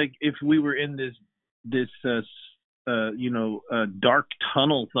if we were in this dark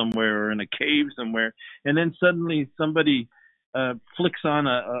tunnel somewhere or in a cave somewhere, and then suddenly somebody flicks on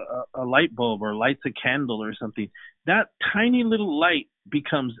a light bulb or lights a candle or something. That tiny little light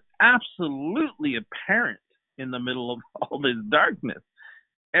becomes absolutely apparent in the middle of all this darkness.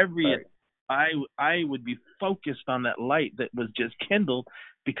 I would be focused on that light that was just kindled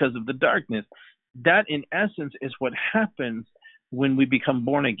because of the darkness. That, in essence, is what happens when we become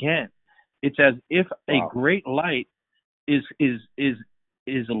born again. It's as if a great light is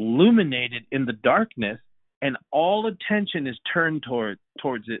illuminated in the darkness, and all attention is turned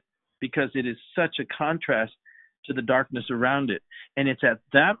towards it because it is such a contrast to the darkness around it. And it's at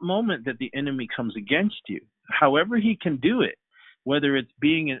that moment that the enemy comes against you. However he can do it, whether it's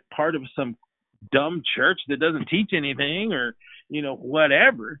being a part of some dumb church that doesn't teach anything or,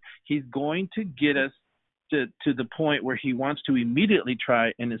 whatever, he's going to get us to the point where he wants to immediately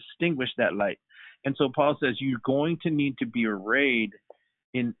try and extinguish that light. And so Paul says you're going to need to be arrayed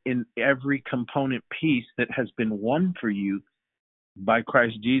in every component piece that has been won for you by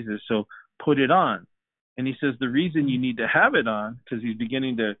Christ Jesus. So put it on. And he says the reason you need to have it on, because he's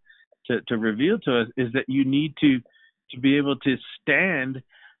beginning to reveal to us, is that you need to be able to stand,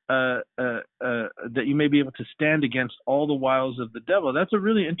 that you may be able to stand against all the wiles of the devil. That's a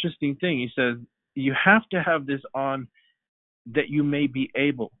really interesting thing. He says you have to have this on that you may be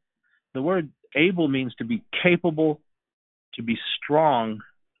able. The word able means to be capable, to be strong,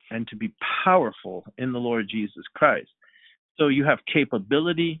 and to be powerful in the Lord Jesus Christ. So you have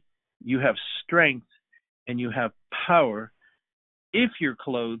capability, you have strength, and you have power if you're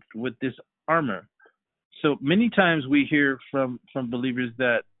clothed with this armor. So many times we hear from believers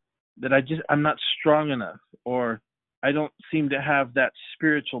that I'm not strong enough, or I don't seem to have that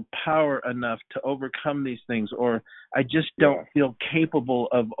spiritual power enough to overcome these things, or I just don't feel capable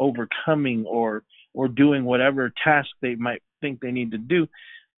of overcoming or doing whatever task they might think they need to do.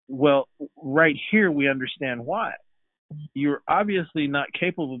 Well, right here we understand why. you're obviously not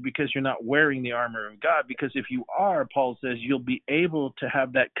capable because you're not wearing the armor of God. Because if you are, Paul says, you'll be able to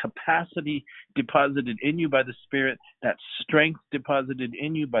have that capacity deposited in you by the Spirit, that strength deposited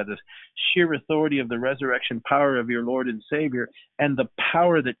in you by the sheer authority of the resurrection power of your Lord and Savior, and the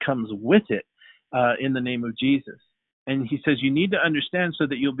power that comes with it in the name of Jesus. And he says you need to understand so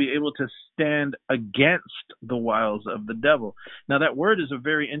that you'll be able to stand against the wiles of the devil. Now, that word is a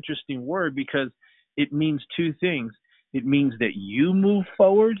very interesting word because it means two things. It means that you move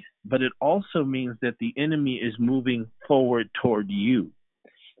forward, but it also means that the enemy is moving forward toward you.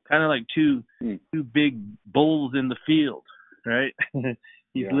 Kind of like two big bulls in the field, right?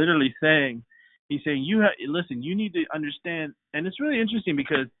 He's literally saying, listen, you need to understand. And it's really interesting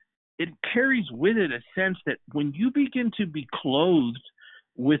because it carries with it a sense that when you begin to be clothed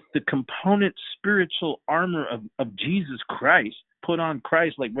with the component spiritual armor of Jesus Christ, put on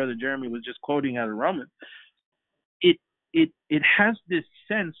Christ, like Brother Jeremy was just quoting out of Romans, it has this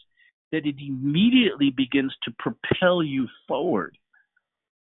sense that it immediately begins to propel you forward.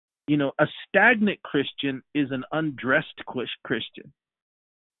 You know, a stagnant Christian is an undressed Christian.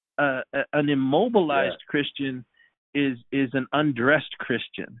 An immobilized Christian is an undressed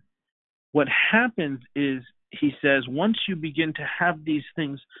Christian. What happens is, he says, once you begin to have these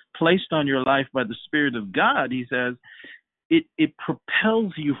things placed on your life by the Spirit of God, he says, it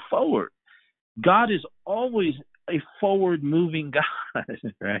propels you forward. God is always a forward-moving God,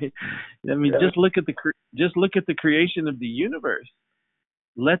 right? I mean, just look at the creation of the universe.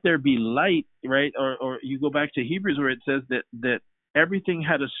 Let there be light, right? Or you go back to Hebrews where it says that everything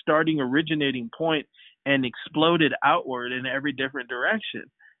had a starting, originating point and exploded outward in every different direction.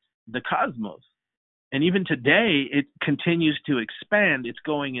 The cosmos. And even today, it continues to expand. It's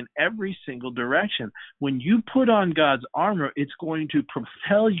going in every single direction. When you put on God's armor, it's going to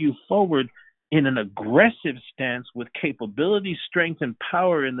propel you forward in an aggressive stance with capability, strength, and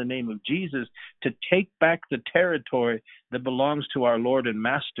power in the name of Jesus to take back the territory that belongs to our Lord and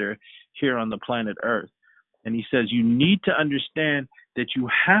Master here on the planet Earth. And he says, you need to understand that you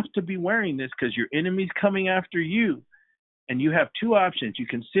have to be wearing this because your enemy's coming after you. And you have two options. You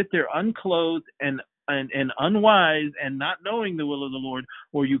can sit there unclothed and unwise and not knowing the will of the Lord,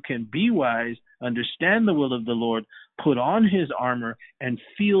 or you can be wise, understand the will of the Lord, put on his armor, and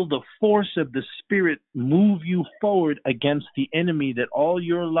feel the force of the Spirit move you forward against the enemy that all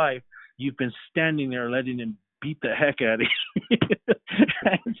your life you've been standing there letting him beat the heck out of you.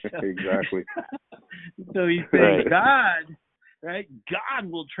 Exactly. So he's saying, God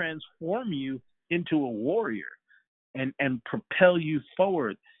will transform you into a warrior. And propel you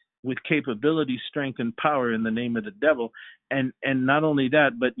forward with capability, strength, and power in the name of the devil. And not only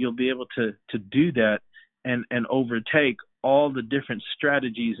that, but you'll be able to do that and overtake all the different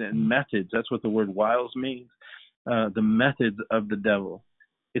strategies and methods. That's what the word wiles means, the methods of the devil.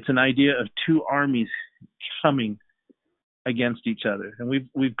 It's an idea of two armies coming against each other. And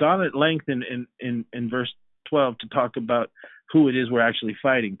we've gone at length in verse 12 to talk about who it is we're actually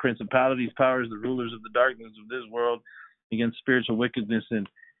fighting: principalities, powers, the rulers of the darkness of this world, against spiritual wickedness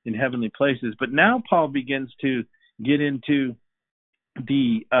in heavenly places. But now Paul begins to get into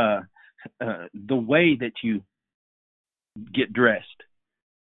the way that you get dressed.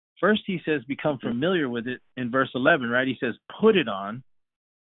 First, he says, become familiar with it in verse 11, right? He says, put it on.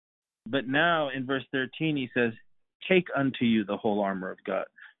 But now in verse 13, he says, take unto you the whole armor of God.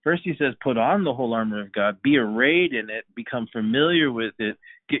 First, he says, put on the whole armor of God, be arrayed in it, become familiar with it,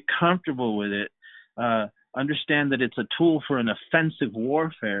 get comfortable with it, understand that it's a tool for an offensive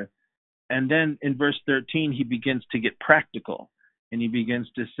warfare. And then in verse 13, he begins to get practical, and he begins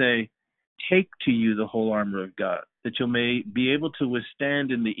to say, take to you the whole armor of God, that you may be able to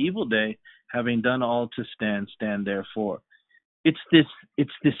withstand in the evil day, having done all to stand therefore. It's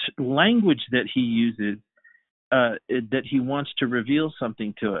this language that he uses, that he wants to reveal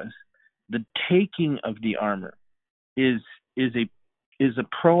something to us. The taking of the armor is a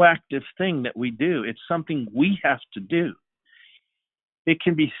proactive thing that we do. It's something we have to do. It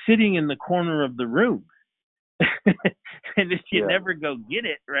can be sitting in the corner of the room. And if you never go get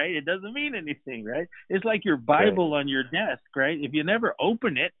it, right, it doesn't mean anything, right? It's like your Bible on your desk, right? If you never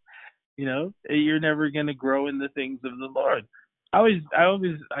open it, you're never going to grow in the things of the Lord.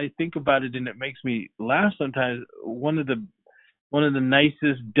 I think about it, and it makes me laugh sometimes. One of the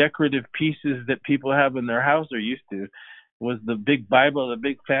nicest decorative pieces that people have in their house, or used to, was the big Bible, the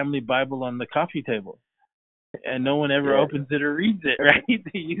big family Bible on the coffee table, and no one ever opens it or reads it, right?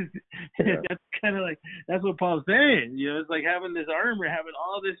 They use it. That's kind of like, that's what Paul's saying. It's like having this armor, having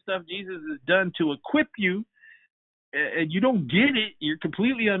all this stuff Jesus has done to equip you and you don't get it. You're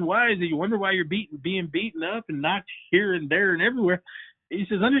completely unwise, and you wonder why you're being beaten up and knocked here and there and everywhere. He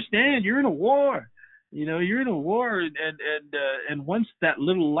says, understand, you're in a war. You're in a war, and once that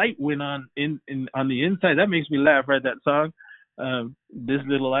little light went on on the inside, that makes me laugh. Right, that song, this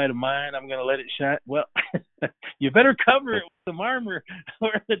little light of mine, I'm gonna let it shine. Well, you better cover it with some armor,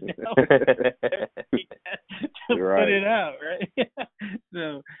 or the devil to put it out, right?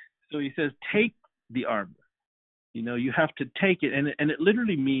 So he says, take the armor. You have to take it, and it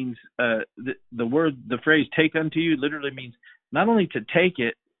literally means the phrase "take unto you" literally means not only to take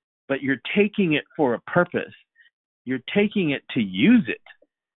it, but you're taking it for a purpose. You're taking it to use it.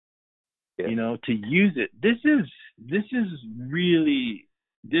 Yeah. To use it. This is really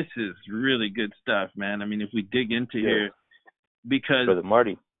good stuff, man. I mean, if we dig into here, because Brother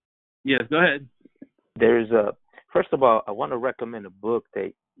Marty. Yes, go ahead. First of all, I want to recommend a book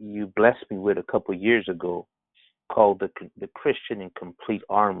that you blessed me with a couple of years ago, called the Christian in Complete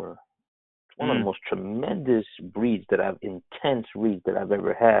Armor. It's one of the most tremendous intense reads that I've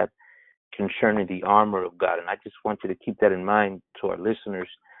ever had concerning the armor of God. And I just want you to keep that in mind to our listeners.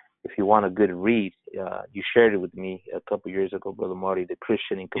 If you want a good read, you shared it with me a couple of years ago, Brother Marty, the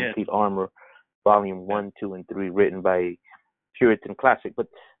Christian in Complete Armor, Volume 1, 2, and 3, written by Puritan Classic. But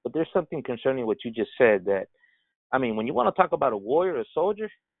there's something concerning what you just said that, I mean, when you want to talk about a warrior, a soldier,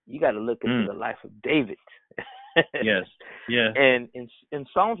 you got to look into the life of David. Yes. Yeah. And in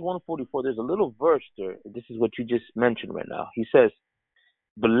Psalms 144, there's a little verse there. This is what you just mentioned right now. He says,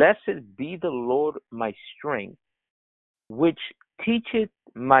 "Blessed be the Lord my strength, which teacheth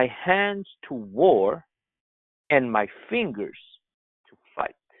my hands to war and my fingers to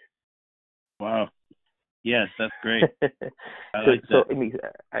fight." Wow. Yes, that's great. I like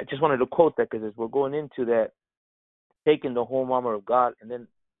that. I just wanted to quote that because as we're going into that, taking the whole armor of God and then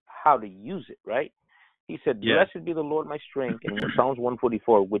how to use it, right? He said, "Blessed be the Lord my strength," in Psalms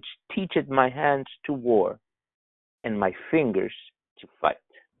 144, "which teacheth my hands to war and my fingers to fight."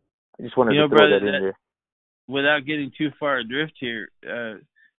 I just wanted to throw that in there. Without getting too far adrift here, I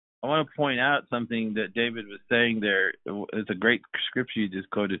want to point out something that David was saying there. It's a great scripture you just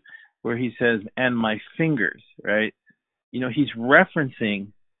quoted, where he says, "and my fingers," right? He's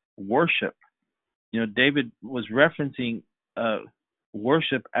referencing worship. David was referencing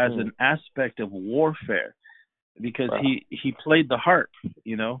worship as an aspect of warfare, because he played the harp,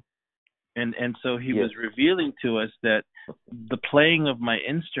 and so he was revealing to us that the playing of my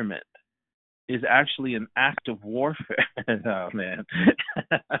instrument is actually an act of warfare. Oh man.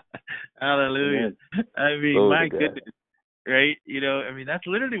 Hallelujah. I mean, my goodness. Right? I mean, that's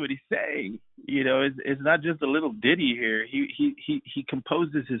literally what he's saying. It's not just a little ditty here. He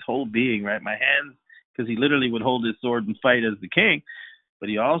composes his whole being, right? My hands, because he literally would hold his sword and fight as the king. But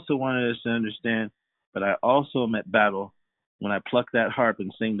he also wanted us to understand, but I also am at battle when I pluck that harp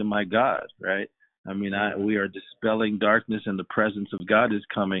and sing to my God, right? I mean, we are dispelling darkness, and the presence of God is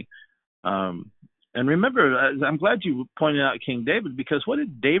coming. And remember, I'm glad you pointed out King David, because what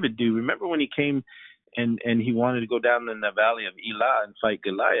did David do? Remember when he came and he wanted to go down in the valley of Elah and fight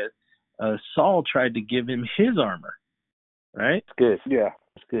Goliath? Saul tried to give him his armor, right? It's good. Yeah,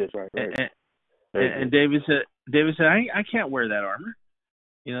 it's good. Right. And David said, I can't wear that armor.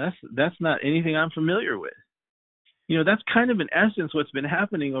 That's not anything I'm familiar with. That's kind of in essence what's been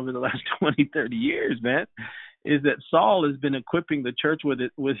happening over the last 20, 30 years, man, is that Saul has been equipping the church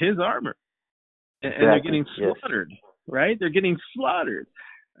with his armor. And they're getting slaughtered, right? They're getting slaughtered.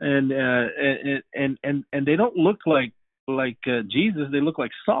 And they don't look like Jesus, they look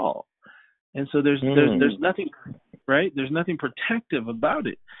like Saul. And so there's nothing, right? There's nothing protective about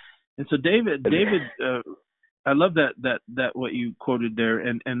it. And so David, I love that what you quoted there,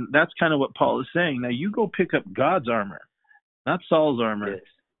 and that's kind of what Paul is saying. Now you go pick up God's armor, not Saul's armor.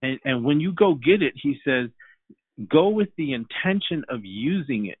 Yes. And when you go get it, he says, go with the intention of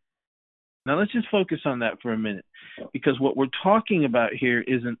using it. Now let's just focus on that for a minute, because what we're talking about here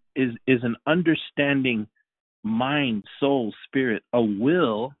is an understanding mind, soul, spirit, a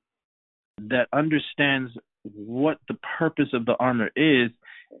will that understands what the purpose of the armor is,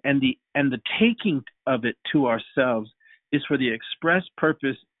 and the taking of it to ourselves is for the express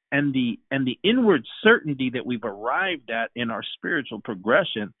purpose and the inward certainty that we've arrived at in our spiritual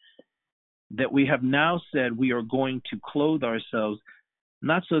progression, that we have now said we are going to clothe ourselves,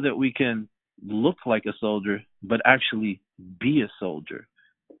 not so that we can look like a soldier, but actually be a soldier.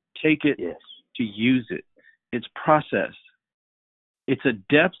 Take it to use it. It's process. It's a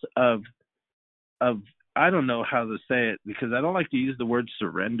depth of I don't know how to say it, because I don't like to use the word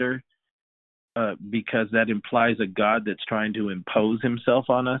surrender, because that implies a God that's trying to impose himself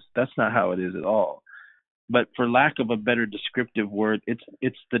on us. That's not how it is at all. but for lack of a better descriptive word,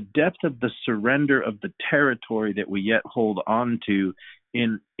 it's the depth of the surrender of the territory that we yet hold on to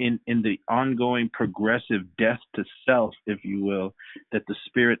in the ongoing progressive death to self, if you will, that the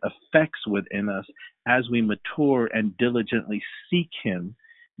Spirit affects within us as we mature and diligently seek Him.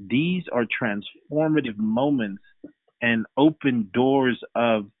 These are transformative moments and open doors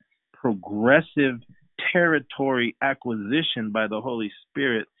of progressive territory acquisition by the Holy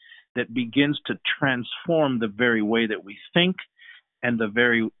Spirit that begins to transform the very way that we think and the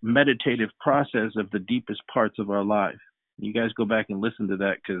very meditative process of the deepest parts of our life. You guys go back and listen to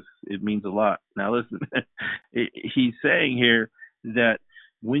that because it means a lot. Now listen, he's saying here that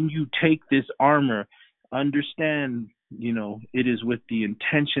when you take this armor, understand, it is with the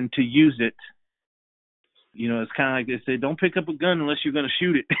intention to use it. It's kind of like they say, don't pick up a gun unless you're going to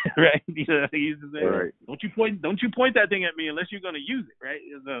shoot it, right? He used to say, right. Don't you point that thing at me unless you're going to use it, right?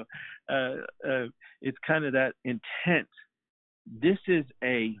 So it's kind of that intent. This is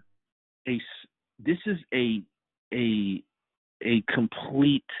a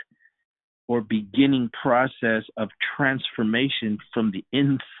complete or beginning process of transformation from the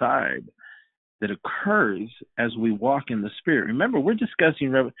inside that occurs as we walk in the Spirit. Remember, we're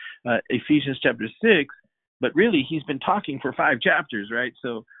discussing Ephesians chapter 6, but really he's been talking for 5 chapters, right?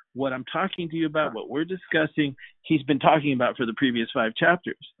 So what I'm talking to you about, what we're discussing, he's been talking about for the previous 5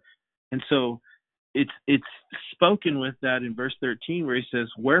 chapters. And so it's spoken with that in verse 13 where he says,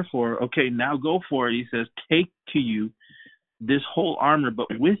 wherefore, okay, now go for it. He says, take to you this whole armor, but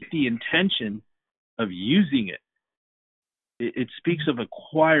with the intention of using it. It speaks of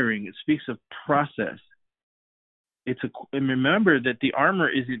acquiring. It speaks of process. And remember that the armor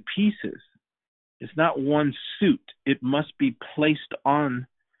is in pieces. It's not one suit. It must be placed on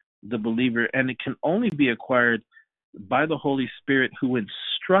the believer, and it can only be acquired by the Holy Spirit, who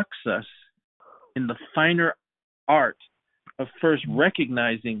instructs us in the finer art of first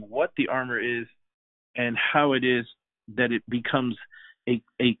recognizing what the armor is and how it is that it becomes a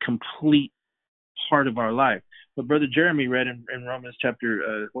complete part of our life. But Brother Jeremy read in Romans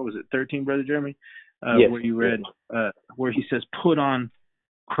chapter 13, Brother Jeremy, yes. where you read where he says, "Put on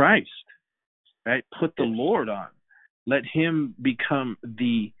Christ." Right, put the Lord on. Let Him become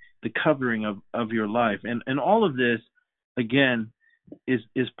the covering of your life, and all of this again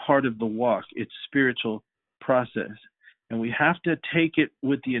is part of the walk. It's spiritual process, and we have to take it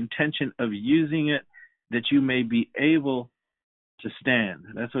with the intention of using it, that you may be able to stand.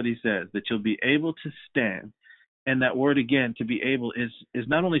 That's what he says, that you'll be able to stand. And that word again, to be able, is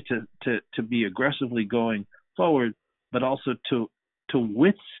not only to be aggressively going forward, but also to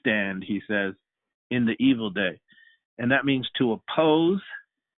withstand, he says, in the evil day. And that means to oppose,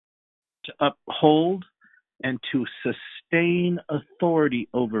 to uphold, and to sustain authority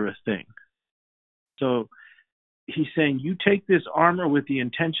over a thing. So he's saying, you take this armor with the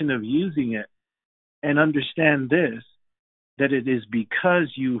intention of using it, and understand this, that it is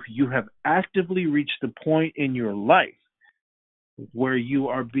because you have actively reached the point in your life where you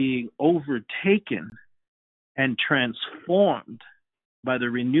are being overtaken and transformed by the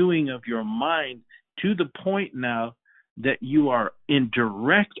renewing of your mind, to the point now that you are in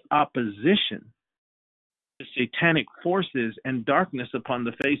direct opposition to satanic forces and darkness upon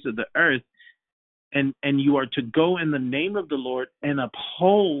the face of the earth, and you are to go in the name of the Lord and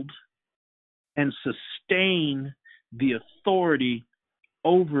uphold and sustain the authority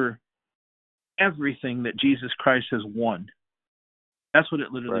over everything that Jesus Christ has won. That's what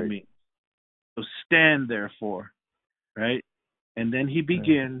it literally means. So stand therefore, right? And then he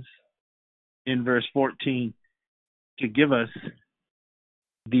begins in verse 14 to give us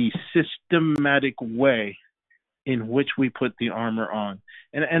the systematic way in which we put the armor on.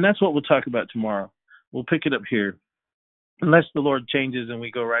 And that's what we'll talk about tomorrow. We'll pick it up here, unless the Lord changes and we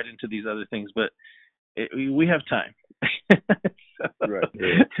go right into these other things. But we have time.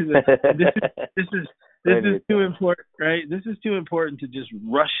 This is too important, right? This is too important to just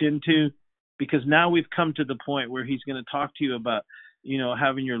rush into, because now we've come to the point where he's going to talk to you about,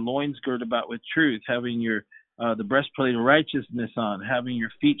 having your loins girded about with truth, having your the breastplate of righteousness on, having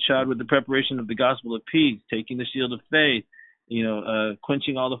your feet shod with the preparation of the gospel of peace, taking the shield of faith,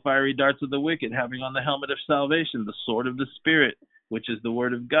 quenching all the fiery darts of the wicked, having on the helmet of salvation, the sword of the Spirit, which is the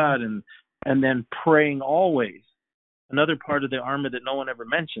word of God, and then praying always. Another part of the armor that no one ever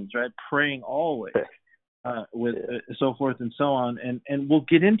mentions, right? Praying always, with so forth and so on. And we'll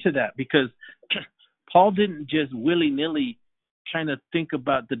get into that, because Paul didn't just willy-nilly kind of think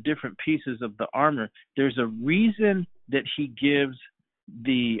about the different pieces of the armor. There's a reason that he gives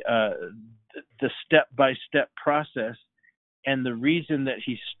the step-by-step process, and the reason that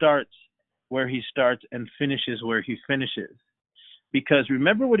he starts where he starts and finishes where he finishes. Because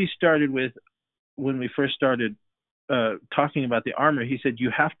remember what he started with when we first started talking about the armor. He said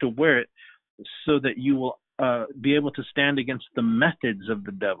you have to wear it so that you will be able to stand against the methods of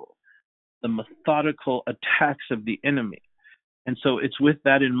the devil, the methodical attacks of the enemy. And so it's with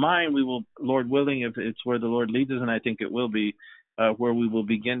that in mind, we will, Lord willing, if it's where the Lord leads us, and I think it will be, where we will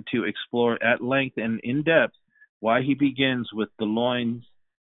begin to explore at length and in depth why he begins with the loins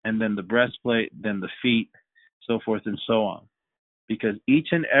and then the breastplate, then the feet, so forth and so on. Because each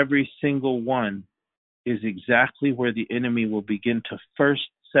and every single one is exactly where the enemy will begin to first,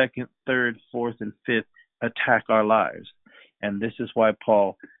 second, third, fourth, and fifth attack our lives. And this is why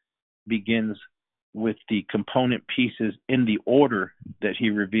Paul begins with the component pieces in the order that he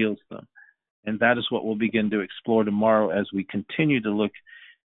reveals them. And that is what we'll begin to explore tomorrow as we continue to look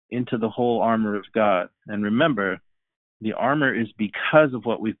into the whole armor of God. And remember, the armor is because of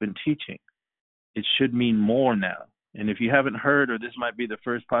what we've been teaching. It should mean more now. And if you haven't heard, or this might be the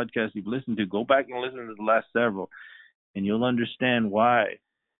first podcast you've listened to, go back and listen to the last several, and you'll understand why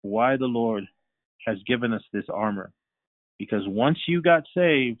the Lord has given us this armor. Because once you got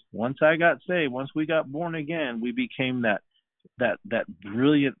saved, once I got saved, once we got born again, we became that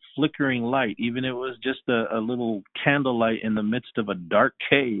brilliant flickering light. Even if it was just a little candlelight in the midst of a dark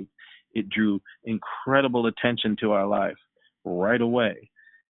cave, it drew incredible attention to our life right away.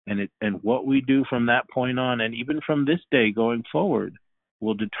 And what we do from that point on, and even from this day going forward,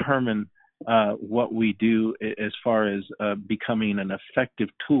 will determine what we do as far as becoming an effective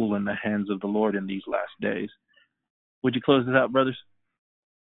tool in the hands of the Lord in these last days. Would you close this out, brothers?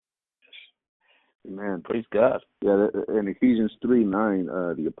 Amen. Praise God. Yeah, in Ephesians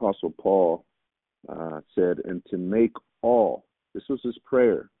 3:9, the Apostle Paul said, and to make all, this was his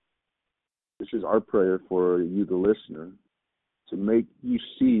prayer. This is our prayer for you, the listener, to make you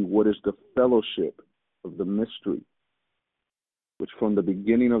see what is the fellowship of the mystery, which from the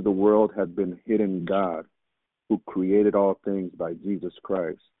beginning of the world had been hidden in God, who created all things by Jesus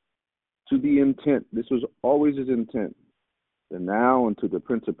Christ. To the intent, this was always his intent, and now unto the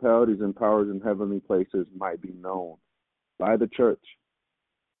principalities and powers in heavenly places might be known by the church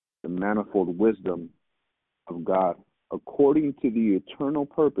the manifold wisdom of God, according to the eternal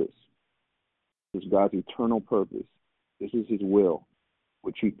purpose. This is God's eternal purpose. This is his will,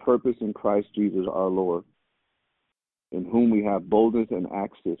 which he purposed in Christ Jesus our Lord, in whom we have boldness and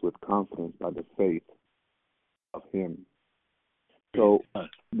access with confidence by the faith of him. So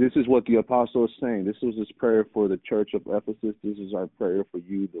this is what the apostle is saying. This was his prayer for the church of Ephesus. This is our prayer for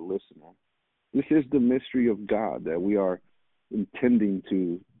you, the listener. This is the mystery of God that we are intending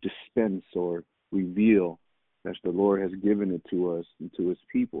to dispense or reveal as the Lord has given it to us and to his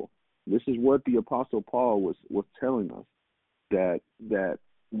people. This is what the apostle Paul was telling us, that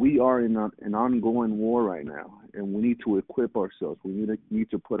we are in an ongoing war right now, and we need to equip ourselves. We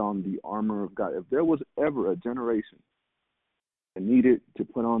need to put on the armor of God. If there was ever a generation that needed to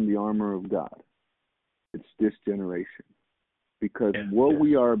put on the armor of God, it's this generation. Because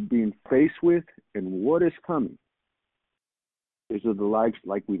we are being faced with and what is coming is of the likes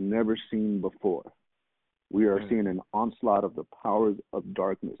like we've never seen before. We are seeing an onslaught of the powers of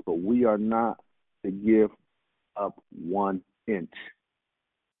darkness, but we are not to give up 1 inch.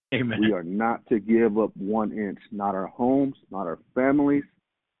 Amen. We are not to give up 1 inch. Not our homes, not our families,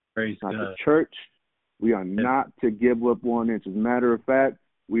 Praise not God. the church. We are not to give up 1 inch. As a matter of fact,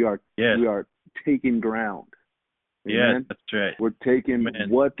 we are taking ground. Amen? Yes, that's right. We're taking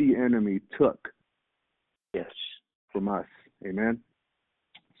what the enemy took. Yes. From us. Amen.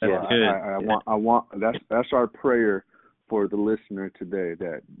 That's good. I want that's our prayer for the listener today,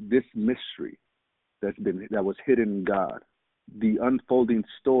 that this mystery that was hidden in God, the unfolding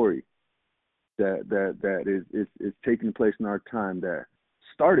story that is taking place in our time, that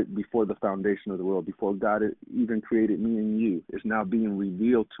started before the foundation of the world, before God even created me and you, is now being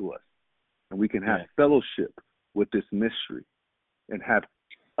revealed to us, and we can have fellowship with this mystery and have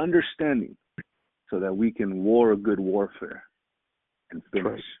understanding, so that we can war a good warfare and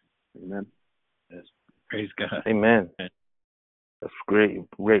finish. Amen. Yes. Praise God. Amen. That's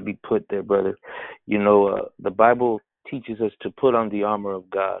greatly put there, brother. You know, the Bible teaches us to put on the armor of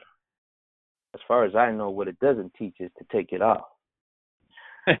God. As far as I know, what it doesn't teach is to take it off.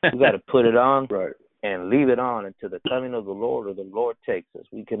 We got to put it on and leave it on until the coming of the Lord, or the Lord takes us.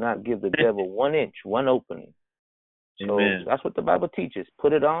 We cannot give the devil 1 inch, one opening. So that's what the Bible teaches.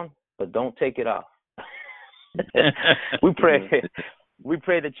 Put it on, but don't take it off. We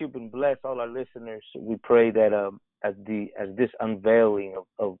pray that you've been blessed, all our listeners. We pray that as this unveiling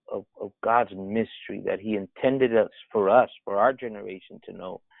of God's mystery that he intended for our generation to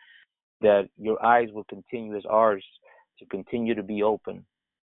know, that your eyes will continue as ours to continue to be open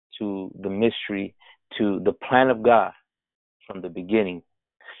to the mystery, to the plan of God from the beginning.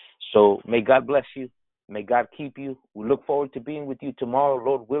 So may God bless you. May God keep you. We look forward to being with you tomorrow,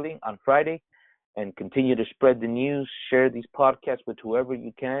 Lord willing, on Friday, and continue to spread the news, share these podcasts with whoever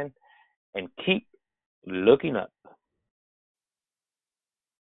you can, and keep looking up.